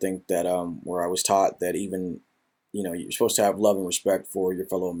America, I think, that where I was taught that even, you're supposed to have love and respect for your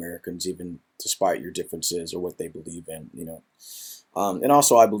fellow Americans, even despite your differences or what they believe in, and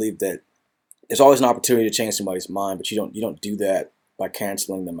also I believe that there's always an opportunity to change somebody's mind, but you don't do that by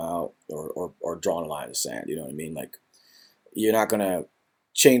canceling them out or drawing a line in the sand. You know what I mean? Like, you're not going to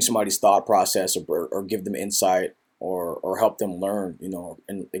change somebody's thought process or give them insight or help them learn,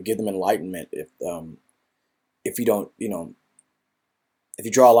 and give them enlightenment if you don't, if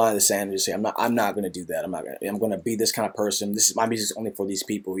you draw a line in the sand and just say, I'm not going to do that. I'm going to be this kind of person. This is my music's only for these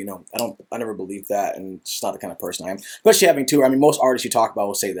people. I never believed that. And it's just not the kind of person I am, especially having two. I mean, most artists you talk about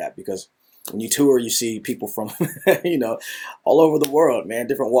will say that because when you tour, you see people from, all over the world, man,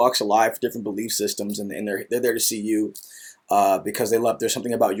 different walks of life, different belief systems, and they're there to see you because they love. There's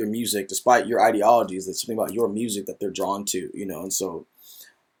something about your music, despite your ideologies. There's something about your music that they're drawn to, and so.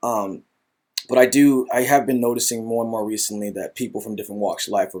 But I have been noticing more and more recently that people from different walks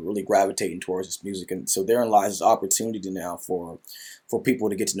of life are really gravitating towards this music. And so therein lies this opportunity now for people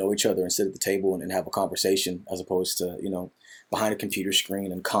to get to know each other and sit at the table and have a conversation as opposed to, behind a computer screen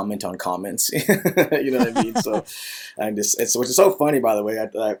and comment on comments. You know what I mean? So, and which is so funny, by the way.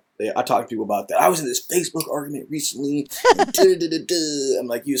 I talk to people about that. I was in this Facebook argument recently. I'm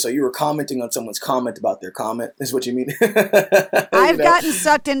like, so you were commenting on someone's comment about their comment, is what you mean? I've gotten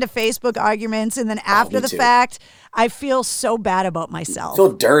sucked into Facebook arguments, and then after the fact, I feel so bad about myself.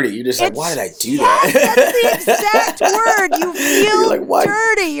 Feel dirty. You're just like, why did I do that? That's the exact word. You feel like,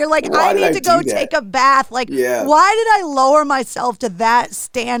 dirty. You're like, I need to go take a bath. Like, why did I lower myself to that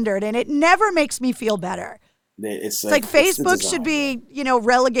standard? And it never makes me feel better. It's like Facebook should be,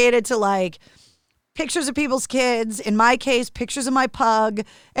 relegated to like pictures of people's kids. In my case, pictures of my pug,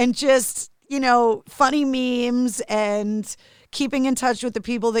 and just, funny memes and keeping in touch with the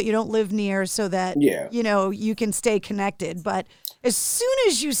people that you don't live near so that, you can stay connected. But as soon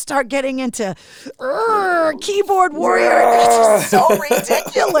as you start getting into keyboard warrior, it's so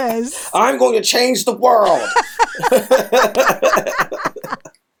ridiculous. I'm going to change the world.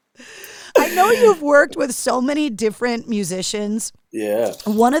 I know you've worked with so many different musicians. Yeah.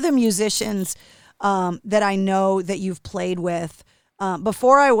 One of the musicians that I know that you've played with,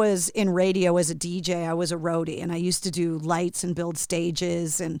 before I was in radio as a DJ, I was a roadie, and I used to do lights and build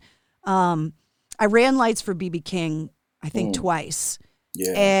stages. And I ran lights for B.B. King, I think, twice.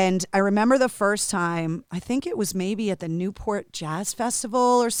 Yeah. And I remember the first time, I think it was maybe at the Newport Jazz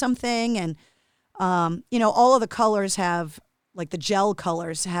Festival or something. And, all of the colors have, like the gel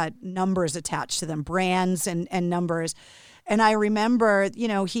colors had numbers attached to them, brands and numbers. And I remember,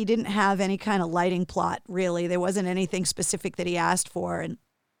 he didn't have any kind of lighting plot, really. There wasn't anything specific that he asked for. And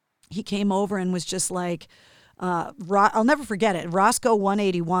he came over and was just like, I'll never forget it. Roscoe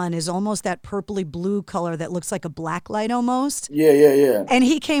 181 is almost that purpley blue color that looks like a black light almost. Yeah. And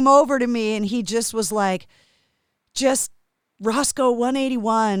he came over to me and he just was like, just Roscoe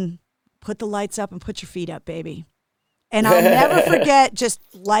 181, put the lights up and put your feet up, baby. And I'll never forget just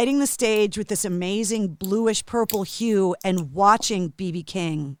lighting the stage with this amazing bluish purple hue and watching B.B.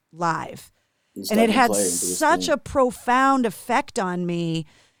 King live. And it had such a profound effect on me.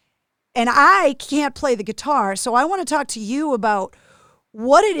 And I can't play the guitar, so I want to talk to you about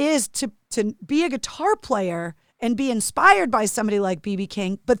what it is to be a guitar player and be inspired by somebody like B.B.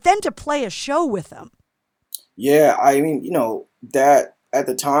 King, but then to play a show with them. Yeah, I mean, that... At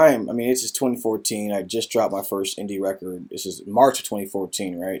the time, I mean, this is 2014. I just dropped my first indie record. This is March of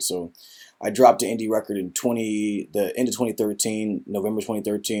 2014, right? So I dropped an indie record in the end of 2013, November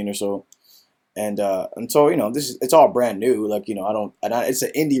 2013 or so. And so, it's all brand new. Like, it's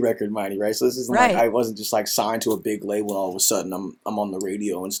an indie record, mind you, right? So this isn't like I wasn't just like signed to a big label and all of a sudden I'm on the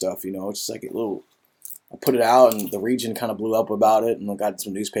radio and stuff, It's just like I put it out and the region kind of blew up about it and I got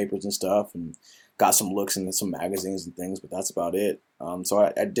some newspapers and stuff and got some looks in some magazines and things, but that's about it. So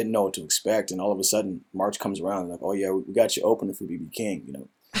I didn't know what to expect, and all of a sudden March comes around, like, oh yeah, we got you opening for B.B. King,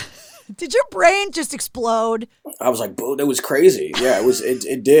 Did your brain just explode? I was like, boo, that was crazy. Yeah,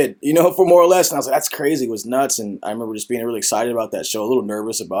 it did, for more or less. And I was like, that's crazy. It was nuts. And I remember just being really excited about that show, a little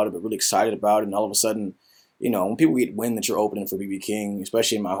nervous about it, but really excited about it. And all of a sudden, when people get wind that you're opening for B.B. King,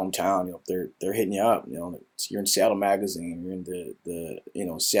 especially in my hometown, they're hitting you up. You're in Seattle Magazine, you're in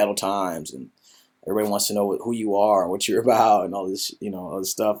the Seattle Times, and everybody wants to know who you are, what you're about, and all this, all this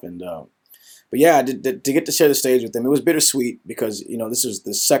stuff. And but yeah, to get to share the stage with them, it was bittersweet because this was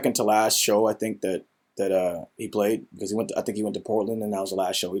the second to last show I think that he played, because I think he went to Portland, and that was the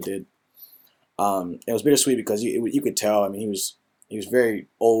last show he did. It was bittersweet because you could tell. I mean, he was very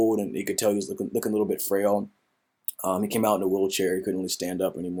old, and you could tell he was looking a little bit frail. He came out in a wheelchair. He couldn't really stand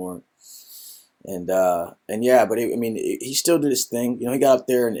up anymore. And yeah, but he still did his thing. He got up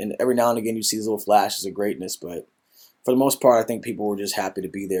there, and every now and again you see these little flashes of greatness. But for the most part, I think people were just happy to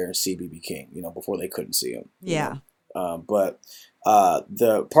be there and see B.B. King, before they couldn't see him. Yeah. But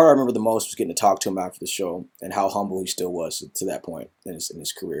the part I remember the most was getting to talk to him after the show and how humble he still was to that point in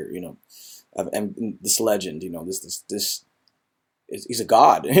his career. And this legend, this. He's a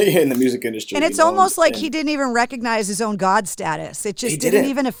god in the music industry. And it's almost like he didn't even recognize his own god status. It just didn't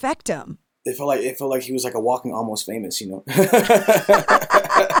even affect him. It felt like he was like a walking almost famous, He's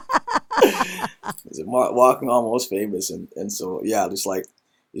a walking almost famous, and so yeah, just like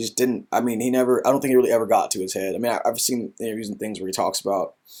he just didn't. I mean, I don't think he really ever got to his head. I mean, I've seen interviews and things where he talks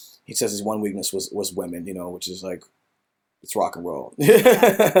about he says his one weakness was women, you know, which is like, it's rock and roll.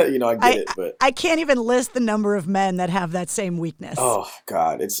 You know, I get it, but I can't even list the number of men that have that same weakness. Oh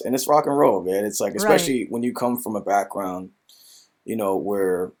God, it's rock and roll, man. It's like, especially when you come from a background, you know,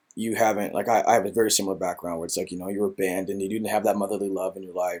 where you haven't, like I have a very similar background where it's like, you know, you're abandoned, you didn't have that motherly love in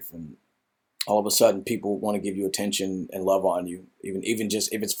your life, and all of a sudden people want to give you attention and love on you, even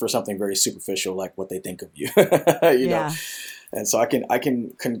just if it's for something very superficial, like what they think of you, you know? And so I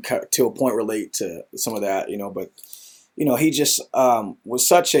can to a point relate to some of that, you know, but you know, he just was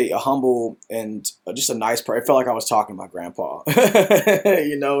such a humble and just a nice person. I felt like I was talking to my grandpa,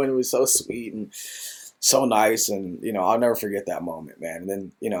 you know, and it was so sweet and so nice. And, you know, I'll never forget that moment, man. And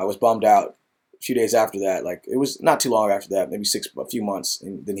then, you know, I was bummed out a few days after that. Like, it was not too long after that, maybe a few months.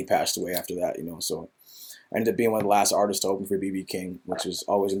 And then he passed away after that, you know. So I ended up being one of the last artists to open for B.B. King, which was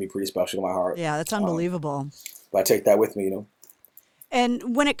always going to be pretty special to my heart. Yeah, that's unbelievable. But I take that with me, you know.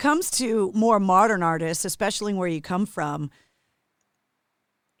 And when it comes to more modern artists, especially where you come from,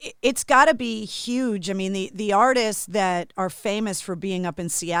 it's got to be huge. I mean, the artists that are famous for being up in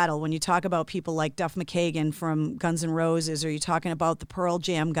Seattle, when you talk about people like Duff McKagan from Guns N' Roses, or you're talking about the Pearl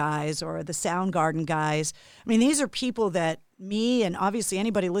Jam guys or the Soundgarden guys, I mean, these are people that me and obviously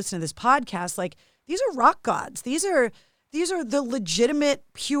anybody listening to this podcast, like, these are rock gods. These are the legitimate,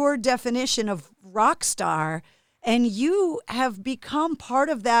 pure definition of rock star. And you have become part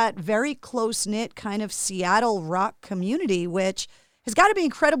of that very close-knit kind of Seattle rock community, which has got to be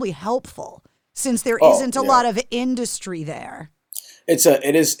incredibly helpful since there isn't a lot of industry there. It's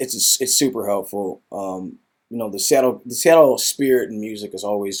super helpful. You know, the Seattle spirit and music is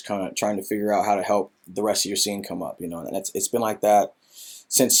always kind of trying to figure out how to help the rest of your scene come up, you know, and it's been like that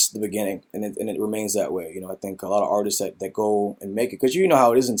since the beginning, and it remains that way. You know, I think a lot of artists that go and make it, because you know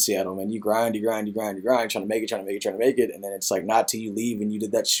how it is in Seattle, man. You grind, trying to make it, and then it's like not till you leave and you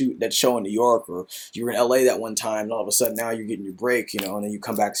did that show in New York, or you were in LA that one time, and all of a sudden now you're getting your break, you know, and then you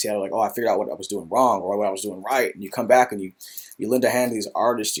come back to Seattle like, oh, I figured out what I was doing wrong or what I was doing right, and you come back and you lend a hand to these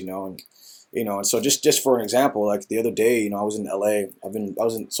artists, you know, and you know, and so just for an example, like the other day, you know, I was in LA.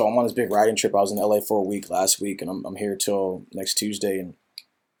 So I'm on this big writing trip. I was in LA for a week last week, and I'm here till next Tuesday in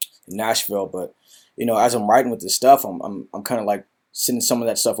Nashville. But you know, as I'm writing with this stuff, I'm kind of like sending some of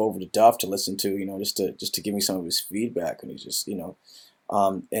that stuff over to Duff to listen to, you know, just to give me some of his feedback. And he's just, you know,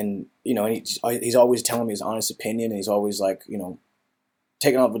 and you know, and he's always telling me his honest opinion, and he's always like, you know,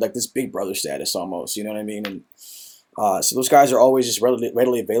 taking on like this big brother status almost, you know what I mean? And so those guys are always just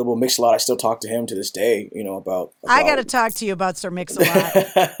readily available. Mix-a-Lot, I still talk to him to this day, you know, about I got to talk to you about Sir Mix-a-Lot.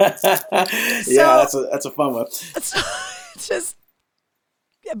 Yeah, that's a fun one. It's just,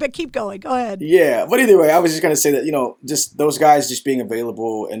 but keep going. Go ahead. Yeah, but either way, I was just going to say that, you know, just those guys just being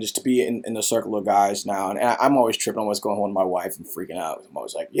available and just to be in the circle of guys now. And I'm always tripping on what's going on with my wife and freaking out. I'm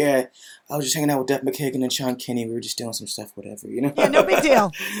always like, yeah, I was just hanging out with Duff McKagan and Sean Kinney. We were just doing some stuff, whatever, you know? Yeah, no big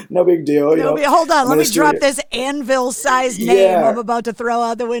deal. No big deal. Hold on. Let me drop this anvil-sized name I'm about to throw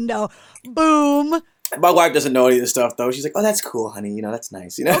out the window. Boom. My wife doesn't know any of this stuff, though. She's like, oh, that's cool, honey. You know, that's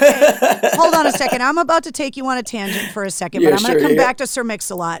nice. You know. Okay. Hold on a second. I'm about to take you on a tangent for a second, but I'm going to come back to Sir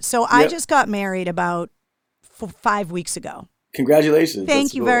Mix-a-Lot. So I just got married about 5 weeks ago. Congratulations.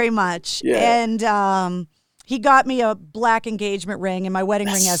 Thank you very much. Yeah. And he got me a black engagement ring, and my wedding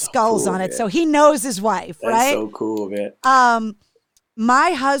ring has skulls on it. Man. So he knows his wife, right? That's so cool, man.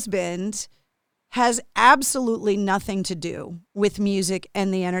 My husband has absolutely nothing to do with music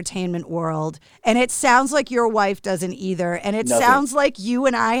and the entertainment world. And it sounds like your wife doesn't either. And it sounds like you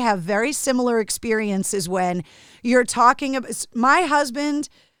and I have very similar experiences when you're talking about my husband,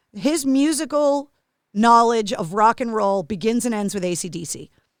 his musical knowledge of rock and roll begins and ends with AC/DC.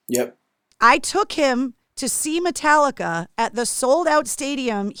 Yep. I took him to see Metallica at the sold out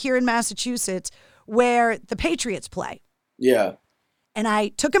stadium here in Massachusetts where the Patriots play. Yeah. And I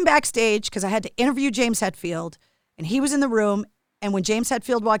took him backstage because I had to interview James Hetfield, and he was in the room. And when James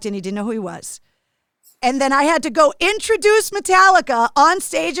Hetfield walked in, he didn't know who he was. And then I had to go introduce Metallica on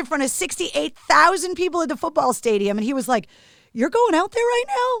stage in front of 68,000 people at the football stadium. And he was like, you're going out there right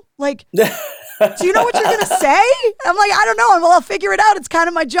now? Like, do you know what you're going to say? I'm like, I don't know. Well, I'll figure it out. It's kind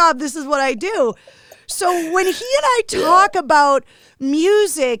of my job. This is what I do. So when he and I talk about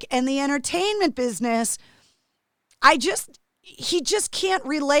music and the entertainment business, he just can't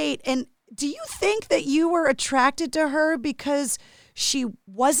relate. And do you think that you were attracted to her because she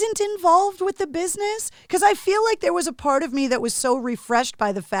wasn't involved with the business? Because I feel like there was a part of me that was so refreshed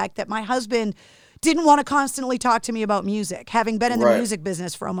by the fact that my husband didn't want to constantly talk to me about music, having been in the music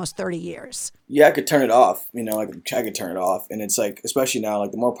business for almost 30 years. Yeah, I could turn it off. You know, I could turn it off. And it's like, especially now,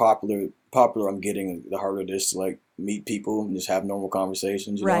 like the more popular I'm getting, the harder it is to like meet people and just have normal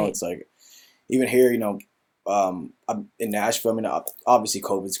conversations. You know, Right. it's like even here, you know, I'm in Nashville. I mean, obviously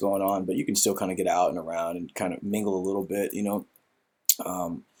COVID's going on, but you can still kind of get out and around and kind of mingle a little bit, you know.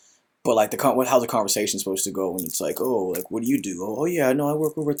 But like how's the conversation supposed to go when it's like, oh, like what do you do? Oh yeah, no, I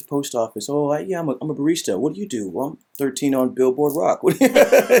work over at the post office. Oh yeah, I'm a barista. What do you do? Well, I'm 13 on Billboard Rock. What do you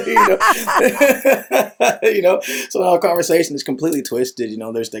know? You know, so now the conversation is completely twisted. You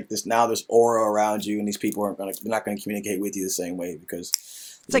know, there's like this aura around you, and these people they're not going to communicate with you the same way because.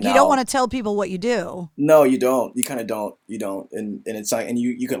 It's like you don't want to tell people what you do. No, you don't. You kind of don't. You don't. And it's like, and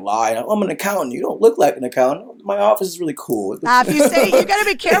you can lie. Oh, I'm an accountant. You don't look like an accountant. My office is really cool. If you say, you got to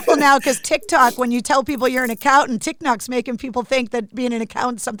be careful now because TikTok, when you tell people you're an accountant, TikTok's making people think that being an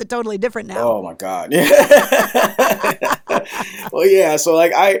accountant is something totally different now. Oh my God. Well, yeah. So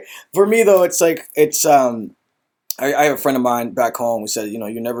like for me though, it's like, I have a friend of mine back home who said, you know,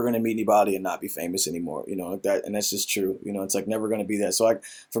 you're never going to meet anybody and not be famous anymore, you know, like that. And that's just true. You know, it's like never going to be that. So like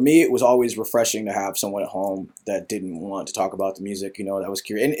for me, it was always refreshing to have someone at home that didn't want to talk about the music, you know, that was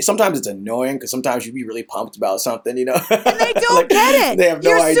curious. And sometimes it's annoying because sometimes you'd be really pumped about something, you know. And they don't like, get it. They have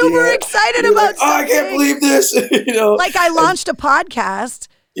no idea. You're super excited about like, something. I can't believe this, you know. Like I launched a podcast.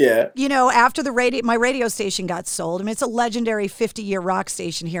 Yeah. You know, after my radio station got sold. I mean, it's a legendary 50-year rock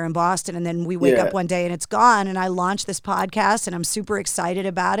station here in Boston. And then we wake up one day and it's gone. And I launched this podcast and I'm super excited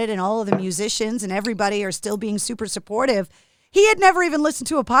about it. And all of the musicians and everybody are still being super supportive. He had never even listened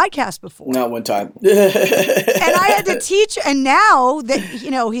to a podcast before. Not one time. And I had to teach. And now that,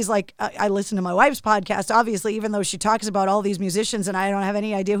 you know, he's like, I listen to my wife's podcast, obviously, even though she talks about all these musicians and I don't have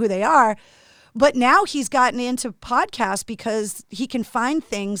any idea who they are. But now he's gotten into podcasts because he can find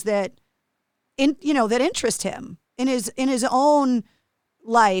things that interest him in his own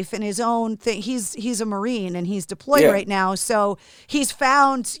life and his own thing. He's a Marine and he's deployed right now. So he's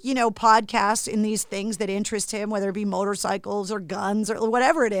found, you know, podcasts in these things that interest him, whether it be motorcycles or guns or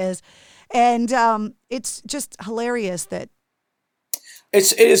whatever it is. And it's just hilarious that.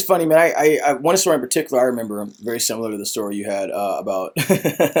 It is funny, man. I one story in particular I remember very similar to the story you had about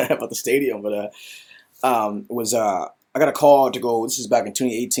about the stadium, but was I got a call to go. This is back in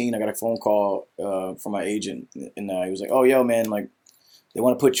 2018. I got a phone call from my agent, and he was like, "Oh, yo, man, like they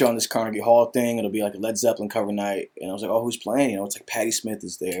want to put you on this Carnegie Hall thing. It'll be like a Led Zeppelin cover night." And I was like, "Oh, who's playing?" You know, it's like Patti Smith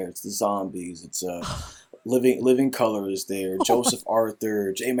is there. It's the Zombies. It's Living Color is there. Joseph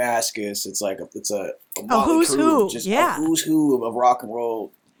Arthur, Jay Mascis. It's like a who's crew, who? just yeah, a who's who of rock and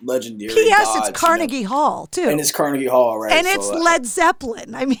roll legendary. P.S. gods, It's Carnegie Hall too, and it's Carnegie Hall, right? And it's Led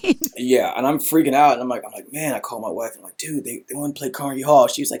Zeppelin. I mean, yeah. And I'm freaking out, and I'm like, man. I called my wife. I'm like, dude, they want to play Carnegie Hall.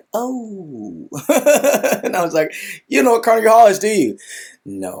 She was like, oh, and I was like, you know what Carnegie Hall is, do you?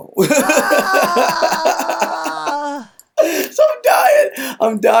 No. So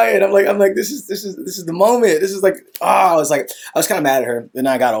I'm dying. I'm like, this is the moment. This is like, I was kind of mad at her. Then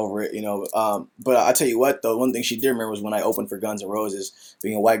I got over it, you know. But I tell you what, though, one thing she did remember was when I opened for Guns N' Roses.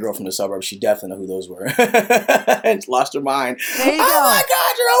 Being a white girl from the suburbs, she definitely knew who those were, and lost her mind. There you go. My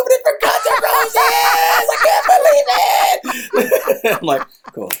God, you're opening for Guns N' Roses! I can't believe it. I'm like,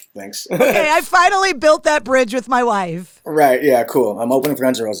 cool, thanks. Okay, I finally built that bridge with my wife. Right? Yeah, cool. I'm opening for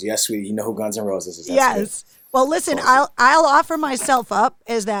Guns N' Roses. Yes, sweetie. You know who Guns N' Roses is. That's yes. Good. Well, listen, I'll offer myself up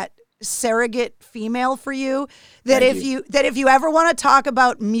as that surrogate female for you. That if you ever want to talk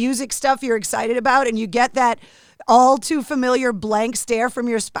about music stuff you're excited about, and you get that all too familiar blank stare from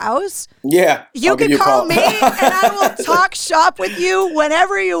your spouse, you can call me, and I will talk shop with you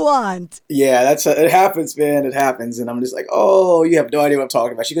whenever you want. Yeah, it happens, man. It happens, and I'm just like, oh, you have no idea what I'm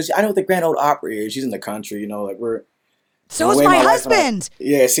talking about. She goes, I know what the Grand Ole Opry is. She's in the country, you know, like we're. So is my husband.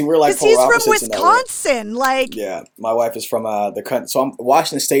 Yeah, see, we're like polar opposites. Because he's from Wisconsin, like. Yeah, my wife is from the country. So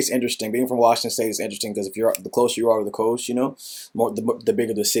Washington State's interesting. Being from Washington State is interesting because the closer you are to the coast, you know, the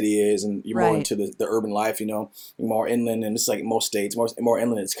bigger the city is, and you're more into the urban life, you know, you're more inland, and it's like most states, more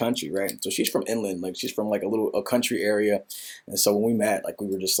inland it's country, right? So she's from inland, like she's from like a country area, and so when we met, like we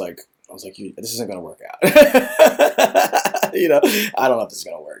were just like, I was like, this isn't gonna work out. You know, I don't know if this is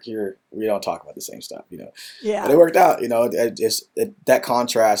gonna work. We don't talk about the same stuff, you know. Yeah. But it worked out, you know. That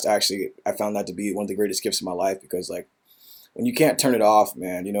contrast, actually, I found that to be one of the greatest gifts of my life because, like, when you can't turn it off,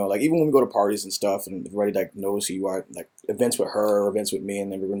 man, you know, like even when we go to parties and stuff, and everybody like knows who you are, like events with her or events with me,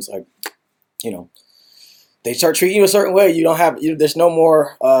 and everyone's like, you know, they start treating you a certain way. You don't have, there's no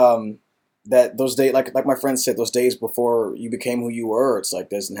more that those days, like my friend said, those days before you became who you were. It's like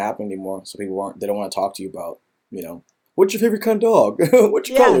doesn't happen anymore. So people they don't want to talk to you about, you know. What's your favorite kind of dog? What's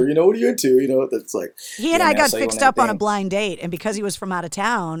your color? You know, what are you into? You know, that's like. He and I got fixed up on a blind date, and because he was from out of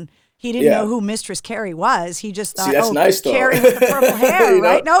town, he didn't know who Mistress Carrie was. He just thought, that's nice, though. Carrie with the purple hair,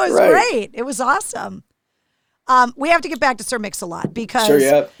 right? No, it was right. great. It was awesome. We have to get back to Sir Mix-a-Lot because sure,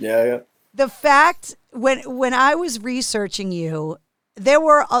 yeah. The fact when I was researching you, there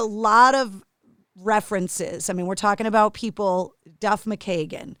were a lot of references. I mean, we're talking about people, Duff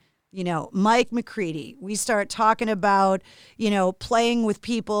McKagan, Mike McCready. We start talking about, playing with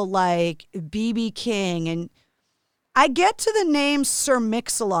people like B.B. King. And I get to the name Sir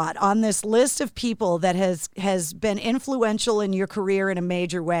Mix-a-Lot on this list of people that has been influential in your career in a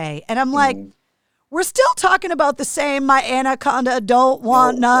major way. And I'm like, we're still talking about the same My Anaconda Don't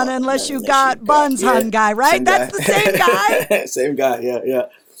Want None Unless You Got Buns, hun guy, right? That's the same guy? Same guy, yeah.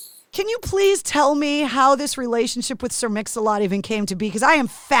 Can you please tell me how this relationship with Sir Mix-a-Lot even came to be? Because I am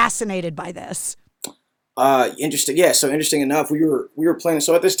fascinated by this. Interesting. Yeah, so interesting enough, we were playing.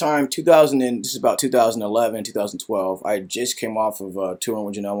 So at this time, this is about 2011, 2012. I just came off of touring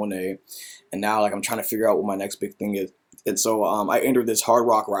with Janelle Monáe, and now like I'm trying to figure out what my next big thing is. And so I entered this Hard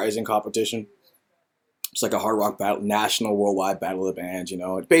Rock Rising competition. It's like a hard rock battle, national, worldwide battle of the bands.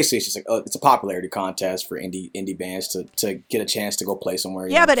 Basically it's just like it's a popularity contest for indie bands to get a chance to go play somewhere.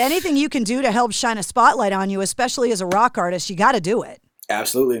 Yeah, but anything you can do to help shine a spotlight on you, especially as a rock artist, you got to do it.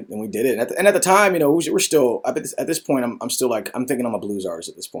 Absolutely, and we did it. And at the time, we're still at this point. I'm still like I'm thinking I'm a blues artist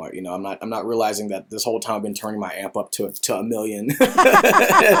at this point. I'm not realizing that this whole time I've been turning my amp up to a million.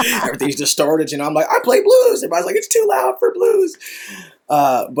 Everything's distorted. I'm like I play blues. Everybody's like it's too loud for blues.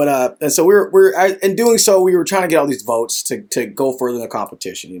 And so in doing so, we were trying to get all these votes to go further in the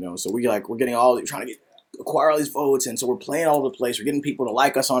competition. So we're trying to acquire all these votes, and so we're playing all over the place. We're getting people to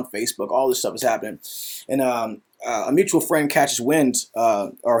like us on Facebook. All this stuff is happening, and a mutual friend catches wind,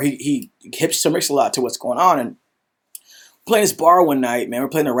 or he hips Sir Mix-a-Lot to what's going on, and playing this bar one night, man. We're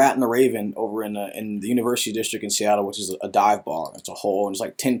playing the Rat and the Raven over in the University District in Seattle, which is a dive bar. It's a hole, and there's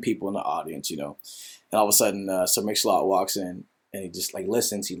like 10 people in the audience, and all of a sudden, Sir Mix-a-Lot walks in. And he just like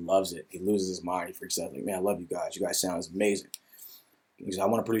listens. He loves it. He loses his mind. He freaks out. Like, man, I love you guys. You guys sound amazing. He goes, I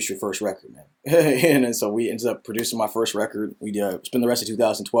want to produce your first record, man. and then so we ended up producing my first record. We spent the rest of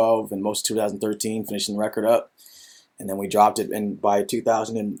 2012 and most of 2013 finishing the record up. And then we dropped it. And by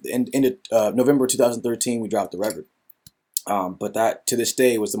November 2013, we dropped the record. But that to this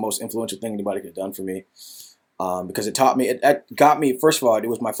day was the most influential thing anybody could have done for me. Because it taught me, it got me, first of all, it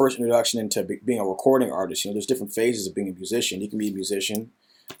was my first introduction into being a recording artist. There's different phases of being a musician. You can be a musician,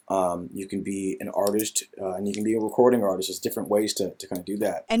 you can be an artist, and you can be a recording artist. There's different ways to kind of do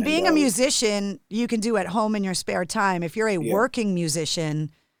that. And being a musician, you can do at home in your spare time. If you're a working musician,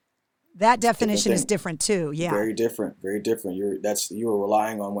 that definition is different too. Yeah. Very different. Very different. You are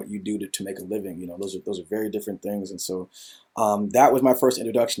relying on what you do to make a living. Those are very different things. And so that was my first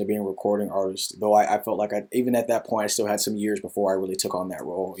introduction to being a recording artist. Though I felt like even at that point I still had some years before I really took on that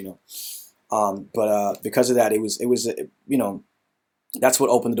role. But because of that, it was that's what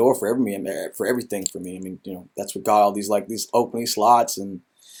opened the door for everything for me. I mean, that's what got all these opening slots and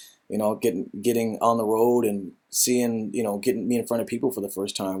getting on the road and seeing, getting me in front of people for the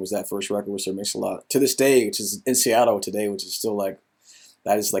first time was that first record with Sir Mix-a-Lot. To this day, which is in Seattle today, which is still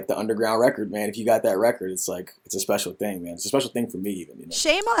that is like the underground record, man. If you got that record, it's a special thing, man. It's a special thing for me even.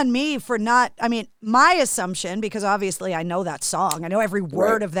 Shame on me for not, my assumption, because obviously I know that song. I know every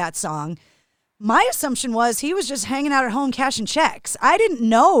word of that song. My assumption was he was just hanging out at home cashing checks. I didn't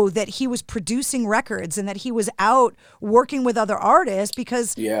know that he was producing records and that he was out working with other artists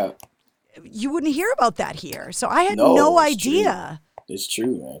because you wouldn't hear about that here. So I had no idea. True. It's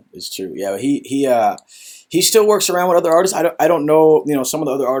true, man. It's true. Yeah, he still works around with other artists. I don't know, some of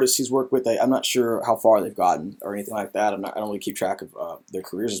the other artists he's worked with. I'm not sure how far they've gotten or anything like that. I don't really keep track of their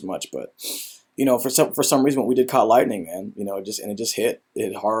careers as much, but for some reason, we did Caught Lightning, man, it just hit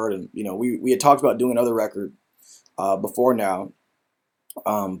hard. And, we had talked about doing another record before now.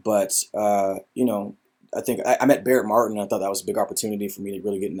 I think I met Barrett Martin. And I thought that was a big opportunity for me to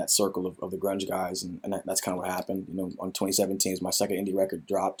really get in that circle of the grunge guys. And that's kind of what happened. On 2017 is my second indie record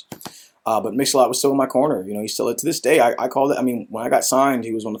dropped. But Mix-a-Lot was still in my corner. He's still, to this day, I called it. When I got signed,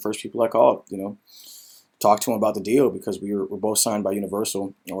 he was one of the first people I called, talk to him about the deal because we're both signed by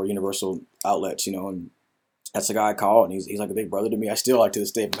Universal or Universal outlets, and that's the guy I call, and he's like a big brother to me. I still to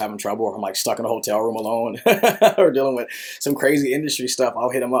this day, if I'm having trouble or if I'm stuck in a hotel room alone or dealing with some crazy industry stuff,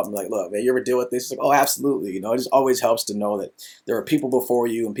 I'll hit him up and be like, look, man, you ever deal with this? He's like, oh, absolutely. It just always helps to know that there are people before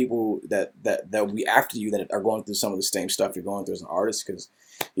you and people that will be after you that are going through some of the same stuff you're going through as an artist because,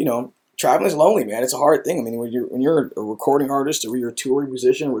 traveling is lonely, man. It's a hard thing. When you're a recording artist or you're a touring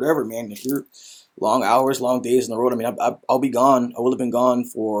musician or whatever, man, if you're long hours, long days on the road, I'll be gone. I will have been gone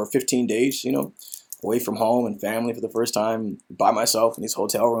for 15 days, away from home and family for the first time by myself in these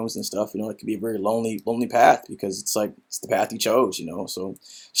hotel rooms and stuff, it can be a very lonely path because it's the path you chose, So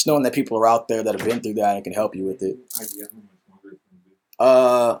just knowing that people are out there that have been through that and can help you with it.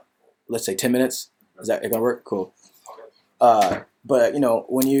 Let's say 10 minutes. Is that gonna work? Cool. But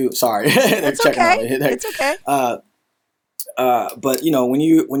when you, sorry, it's okay. It's okay. But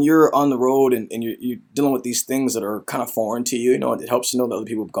when you're on the road and you're dealing with these things that are kind of foreign to you, it helps to know that other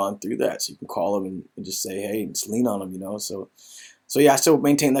people have gone through that, so you can call them and just say, hey, and just lean on them, So yeah, I still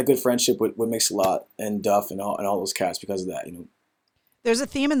maintain that good friendship with Mix a Lot and Duff and all those cats because of that, There's a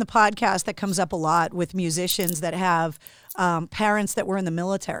theme in the podcast that comes up a lot with musicians that have parents that were in the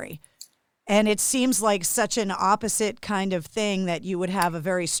military. And it seems like such an opposite kind of thing that you would have a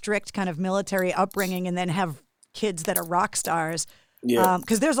very strict kind of military upbringing and then have kids that are rock stars. Yeah.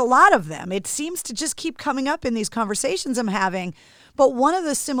 Because there's a lot of them. It seems to just keep coming up in these conversations I'm having. But one of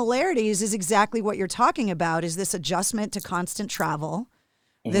the similarities is exactly what you're talking about, is this adjustment to constant travel,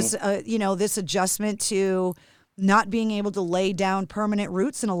 this adjustment to not being able to lay down permanent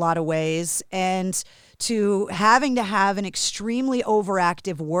roots in a lot of ways, and to having to have an extremely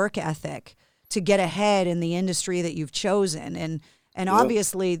overactive work ethic to get ahead in the industry that you've chosen. And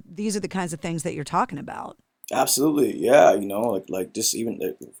obviously these are the kinds of things that you're talking about. Absolutely. Yeah. Like just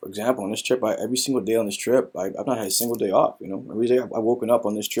even, for example, on this trip, every single day on this trip, I've not had a single day off, every day I've woken up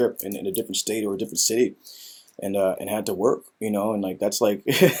on this trip in a different state or a different city and had to work, and like, that's like,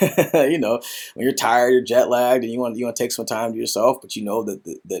 when you're tired, you're jet lagged and you want to take some time to yourself, but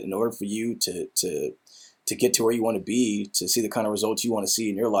that in order for you to get to where you want to be, to see the kind of results you want to see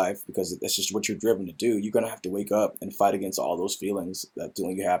in your life, because that's just what you're driven to do, you're going to have to wake up and fight against all those feelings, that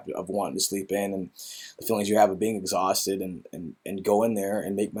feeling you have of wanting to sleep in and the feelings you have of being exhausted, and go in there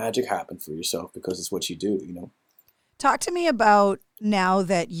and make magic happen for yourself because it's what you do, Talk to me about, now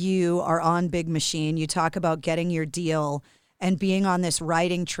that you are on Big Machine, you talk about getting your deal and being on this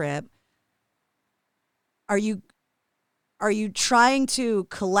writing trip. Are you trying to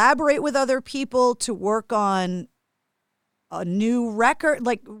collaborate with other people to work on a new record?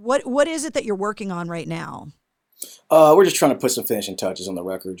 Like, what is it that you're working on right now? We're just trying to put some finishing touches on the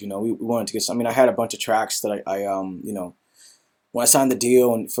record. We wanted to get some. I had a bunch of tracks that I when I signed the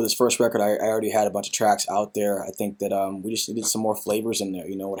deal and for this first record, I already had a bunch of tracks out there. I think that we just needed some more flavors in there.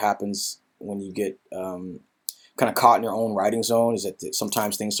 What happens when you get kind of caught in your own writing zone is that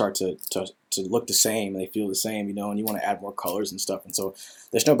sometimes things start to look the same and they feel the same, and you want to add more colors and stuff. And so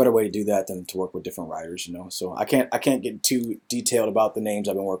there's no better way to do that than to work with different writers, So I can't get too detailed about the names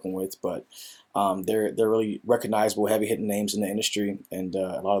I've been working with, but they're really recognizable, heavy hitting names in the industry, and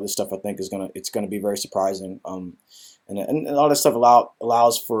a lot of this stuff I think it's gonna be very surprising. And a lot of this stuff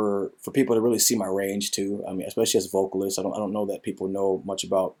allows for people to really see my range too. Especially as a vocalist, I don't know that people know much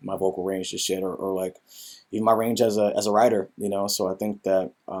about my vocal range just yet, or like even my range as a writer, So I think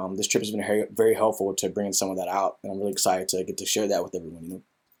that this trip has been very, very helpful to bringing some of that out, and I'm really excited to get to share that with everyone.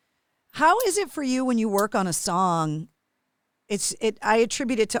 How is it for you when you work on a song? I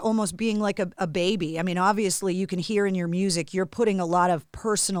attribute it to almost being like a baby. Obviously you can hear in your music, you're putting a lot of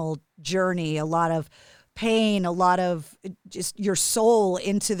personal journey, a lot of pain, a lot of just your soul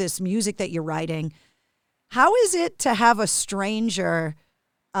into this music that you're writing. How is it to have a stranger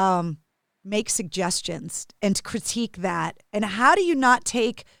make suggestions and critique that? And how do you not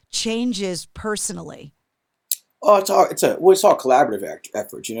take changes personally? Oh, it's all collaborative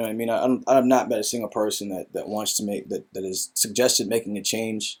effort. You know what I mean? I've not met a single person that wants to that has suggested making a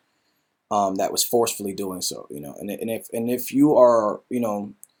change, that was forcefully doing so. And if you are,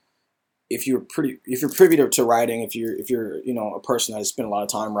 if you're privy to writing, if you're a person that has spent a lot of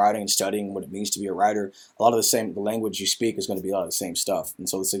time writing and studying what it means to be a writer, a lot of the language you speak is going to be a lot of the same stuff. And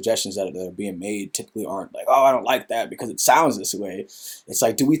so the suggestions that are being made typically aren't like, oh, I don't like that because it sounds this way. It's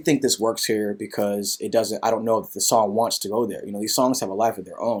like, do we think this works here? Because it doesn't. I don't know if the song wants to go there. These songs have a life of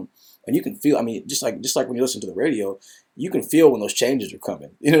their own, and you can feel. Just like when you listen to the radio, you can feel when those changes are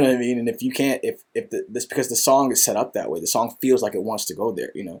coming. You know what I mean? And if you can't, this because the song is set up that way, the song feels like it wants to go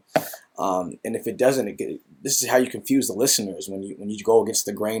there. And if it doesn't, this is how you confuse the listeners when you go against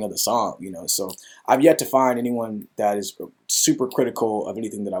the grain of the song. So I've yet to find anyone that is super critical of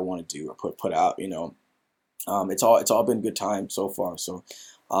anything that I want to do or put out. It's all been good time so far. So.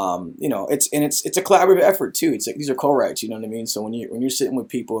 It's a collaborative effort too. It's like these are co-writes, you know what I mean? So when you're sitting with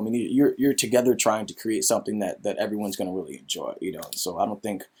people, you're together trying to create something that everyone's going to really enjoy, So I don't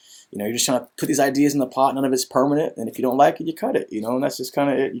think, you're just trying to put these ideas in the pot. None of it's permanent, and if you don't like it, you cut it, and that's just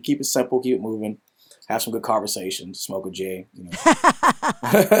kind of it. You keep it simple, keep it moving. have some good conversations, smoke a J, you know.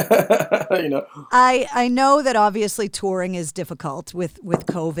 I know that obviously touring is difficult with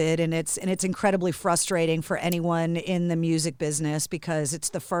COVID, and it's incredibly frustrating for anyone in the music business because it's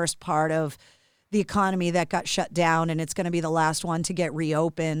the first part of the economy that got shut down, and it's going to be the last one to get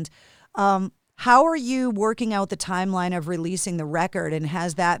reopened. How are you working out the timeline of releasing the record, and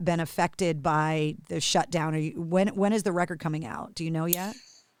has that been affected by the shutdown? When is the record coming out? Do you know yet?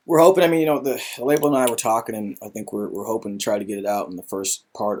 We're hoping. I mean, the label and I were talking, and I think we're hoping to try to get it out in the first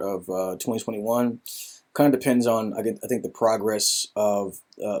part of 2021. Kind of depends on I think the progress of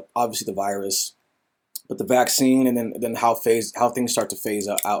obviously the virus, but the vaccine, and then how things start to phase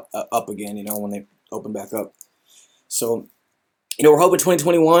up again. You know, when they open back up. So, we're hoping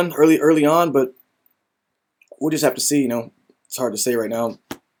 2021 early on, but we'll just have to see. It's hard to say right now.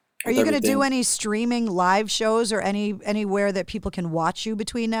 Are you going to do any streaming live shows or anywhere that people can watch you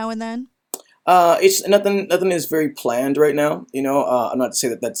between now and then? It's nothing is very planned right now. I'm not to say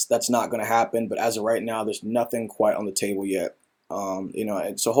that that's not going to happen, but as of right now, there's nothing quite on the table yet.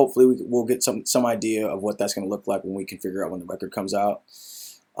 And so hopefully we'll get some idea of what that's going to look like when we can figure out when the record comes out.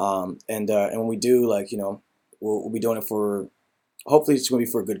 And when we do, we'll be doing it for. Hopefully, it's going to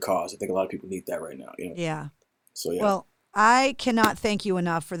be for a good cause. I think a lot of people need that right now. Yeah. So yeah. Well, I cannot thank you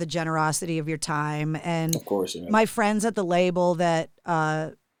enough for the generosity of your time, and of course, my friends at the label that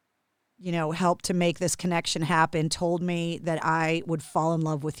helped to make this connection happen told me that I would fall in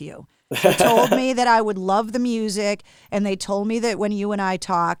love with you. They told me that I would love the music, and they told me that when you and I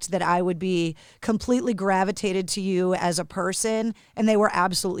talked that I would be completely gravitated to you as a person, and they were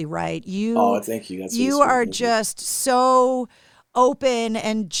absolutely right. Thank you. That's you are just so open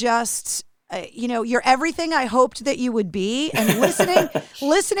and just. You're everything I hoped that you would be. And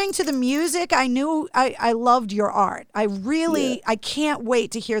listening to the music, I knew I loved your art. I can't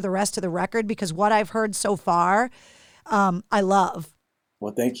wait to hear the rest of the record because what I've heard so far, I love.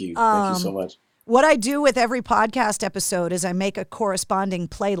 Well, thank you. Thank you so much. What I do with every podcast episode is I make a corresponding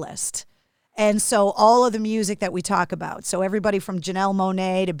playlist. And so all of the music that we talk about, so everybody from Janelle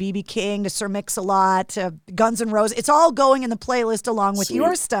Monáe to B.B. King to Sir Mix-a-Lot to Guns N' Roses, it's all going in the playlist along with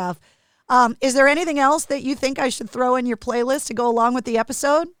your stuff. Is there anything else that you think I should throw in your playlist to go along with the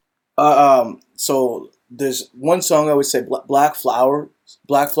episode? So there's one song I would say, Black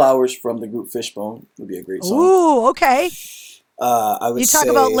Flowers from the group Fishbone would be a great song. Ooh, okay. I would you talk say,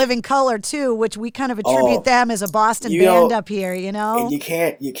 about Living Color too, which we kind of attribute them as a Boston band up here, And you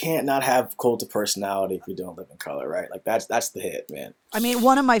can't not have cult of personality if you're doing Living Color, right? Like that's the hit, man. I mean,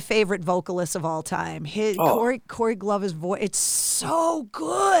 one of my favorite vocalists of all time. Corey Glover's voice, it's so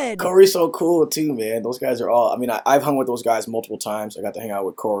good. Corey's so cool too, man. Those guys are all. I mean, I've hung with those guys multiple times. I got to hang out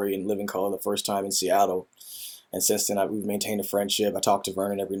with Corey and Living Color the first time in Seattle, and since then we've maintained a friendship. I talk to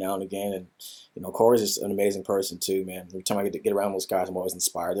Vernon every now and again, and Corey's just an amazing person too, man. Every time I get around those guys, I'm always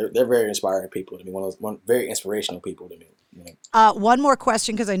inspired. They're very inspiring people to me. One very inspirational people to me. One more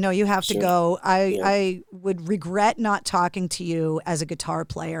question, because I know you have to go. I would regret not talking to you as a guitar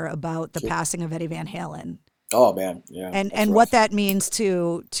player about the passing of Eddie Van Halen. Oh man, yeah. And what that means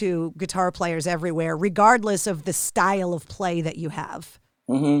to guitar players everywhere, regardless of the style of play that you have.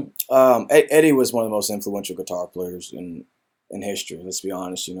 Mm-hmm. Eddie was one of the most influential guitar players in history. Let's be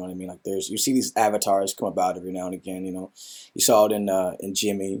honest. You know what I mean? Like you see these avatars come about every now and again. You saw it in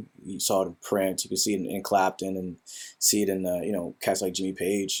Jimmy. You saw it in Prince. You can see it in Clapton, and see it in cats like Jimmy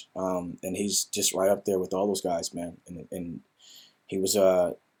Page. And he's just right up there with all those guys, man. And he was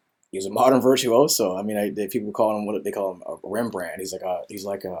a modern virtuoso. I mean, people call him what they call him a Rembrandt. He's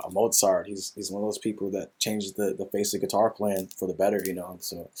like a Mozart. He's one of those people that changes the face of guitar playing for the better.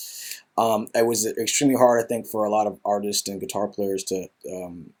 So it was extremely hard, I think, for a lot of artists and guitar players to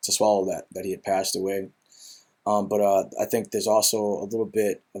swallow that he had passed away. But I think there's also a little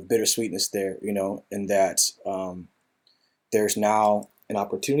bit of bittersweetness there, in that there's now an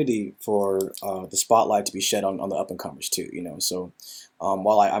opportunity for the spotlight to be shed on the up and comers too. So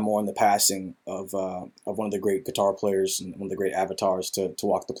while I mourn the passing of one of the great guitar players and one of the great avatars to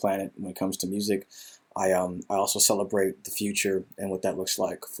walk the planet when it comes to music, I also celebrate the future and what that looks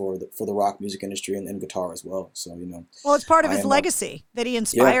like for the rock music industry and guitar as well. So well, it's part of his legacy that he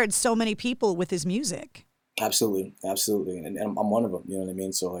inspired so many people with his music. Absolutely, and I'm one of them. You know what I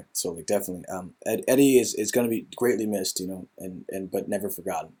mean? So definitely, Eddie is going to be greatly missed. And but never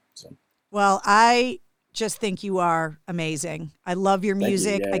forgotten. So well, I just think you are amazing. I love your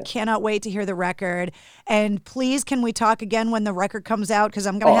music. Yeah. I cannot wait to hear the record. And please, can we talk again when the record comes out? Because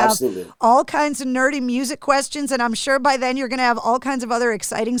I'm going to have all kinds of nerdy music questions, and I'm sure by then you're going to have all kinds of other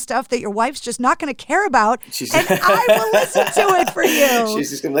exciting stuff that your wife's just not going to care about, and I will listen to it for you. She's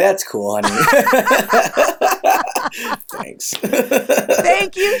just going to be, that's cool, honey. Thanks.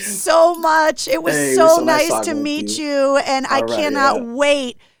 Thank you so much. It was so nice to meet you, and I cannot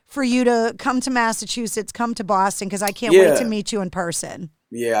wait for you to come to Massachusetts, come to Boston, because I can't wait to meet you in person.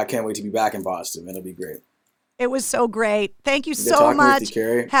 Yeah, I can't wait to be back in Boston. It'll be great. It was so great. Thank you so much. With you,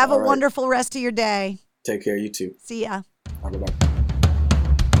 Carrie. Have a wonderful rest of your day. Take care. You too. See ya. Bye-bye.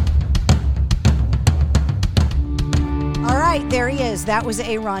 All right, there he is. That was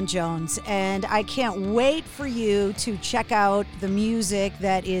Ayron Jones. And I can't wait for you to check out the music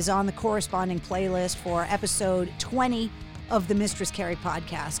that is on the corresponding playlist for episode 20 of the Mistress Carrie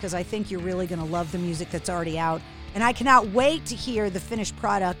podcast, because I think you're really going to love the music that's already out. And I cannot wait to hear the finished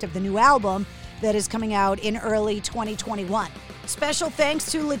product of the new album that is coming out in early 2021. Special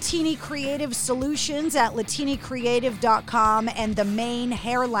thanks to Latini Creative Solutions at latinicreative.com and the Maine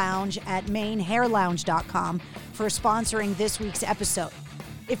Hair Lounge at mainhairlounge.com for sponsoring this week's episode.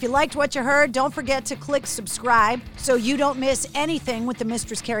 If you liked what you heard, don't forget to click subscribe so you don't miss anything with the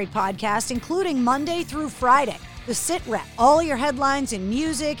Mistress Carrie podcast, including Monday through Friday. The Sit Rep, all your headlines in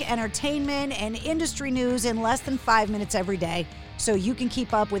music, entertainment, and industry news in less than 5 minutes every day, so you can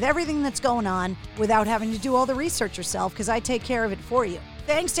keep up with everything that's going on without having to do all the research yourself, because I take care of it for you.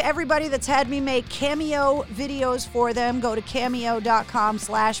 Thanks to everybody that's had me make Cameo videos for them. Go to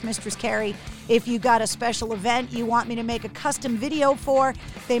cameo.com/Mistress Carrie. If you got a special event you want me to make a custom video for,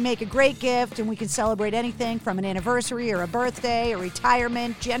 they make a great gift, and we can celebrate anything from an anniversary or a birthday, a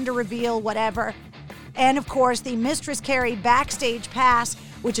retirement, gender reveal, whatever. And, of course, the Mistress Carrie Backstage Pass,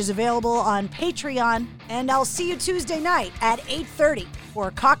 which is available on Patreon. And I'll see you Tuesday night at 8:30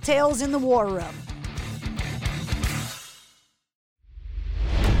 for Cocktails in the War Room.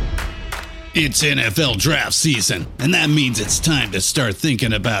 It's NFL draft season, and that means it's time to start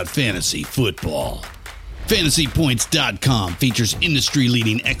thinking about fantasy football. FantasyPoints.com features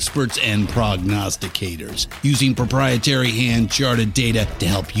industry-leading experts and prognosticators using proprietary hand-charted data to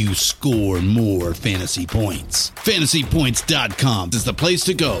help you score more fantasy points. FantasyPoints.com is the place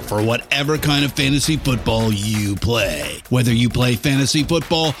to go for whatever kind of fantasy football you play. Whether you play fantasy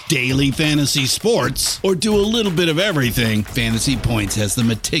football, daily fantasy sports, or do a little bit of everything, Fantasy Points has the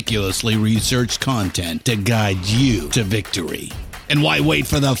meticulously researched content to guide you to victory. And why wait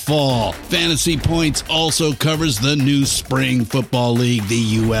for the fall? Fantasy Points also covers the new spring football league,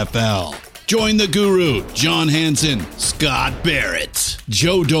 the UFL. Join the guru, John Hansen, Scott Barrett,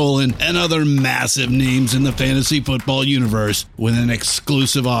 Joe Dolan, and other massive names in the fantasy football universe with an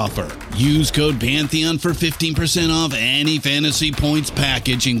exclusive offer. Use code Pantheon for 15% off any Fantasy Points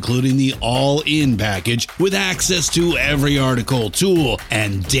package, including the all-in package, with access to every article, tool,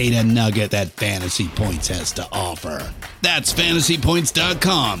 and data nugget that Fantasy Points has to offer. That's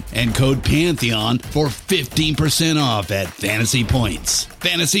FantasyPoints.com and code Pantheon for 15% off at Fantasy Points.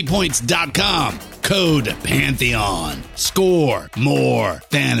 FantasyPoints.com, code Pantheon. Score more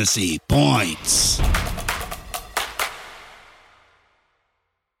fantasy points.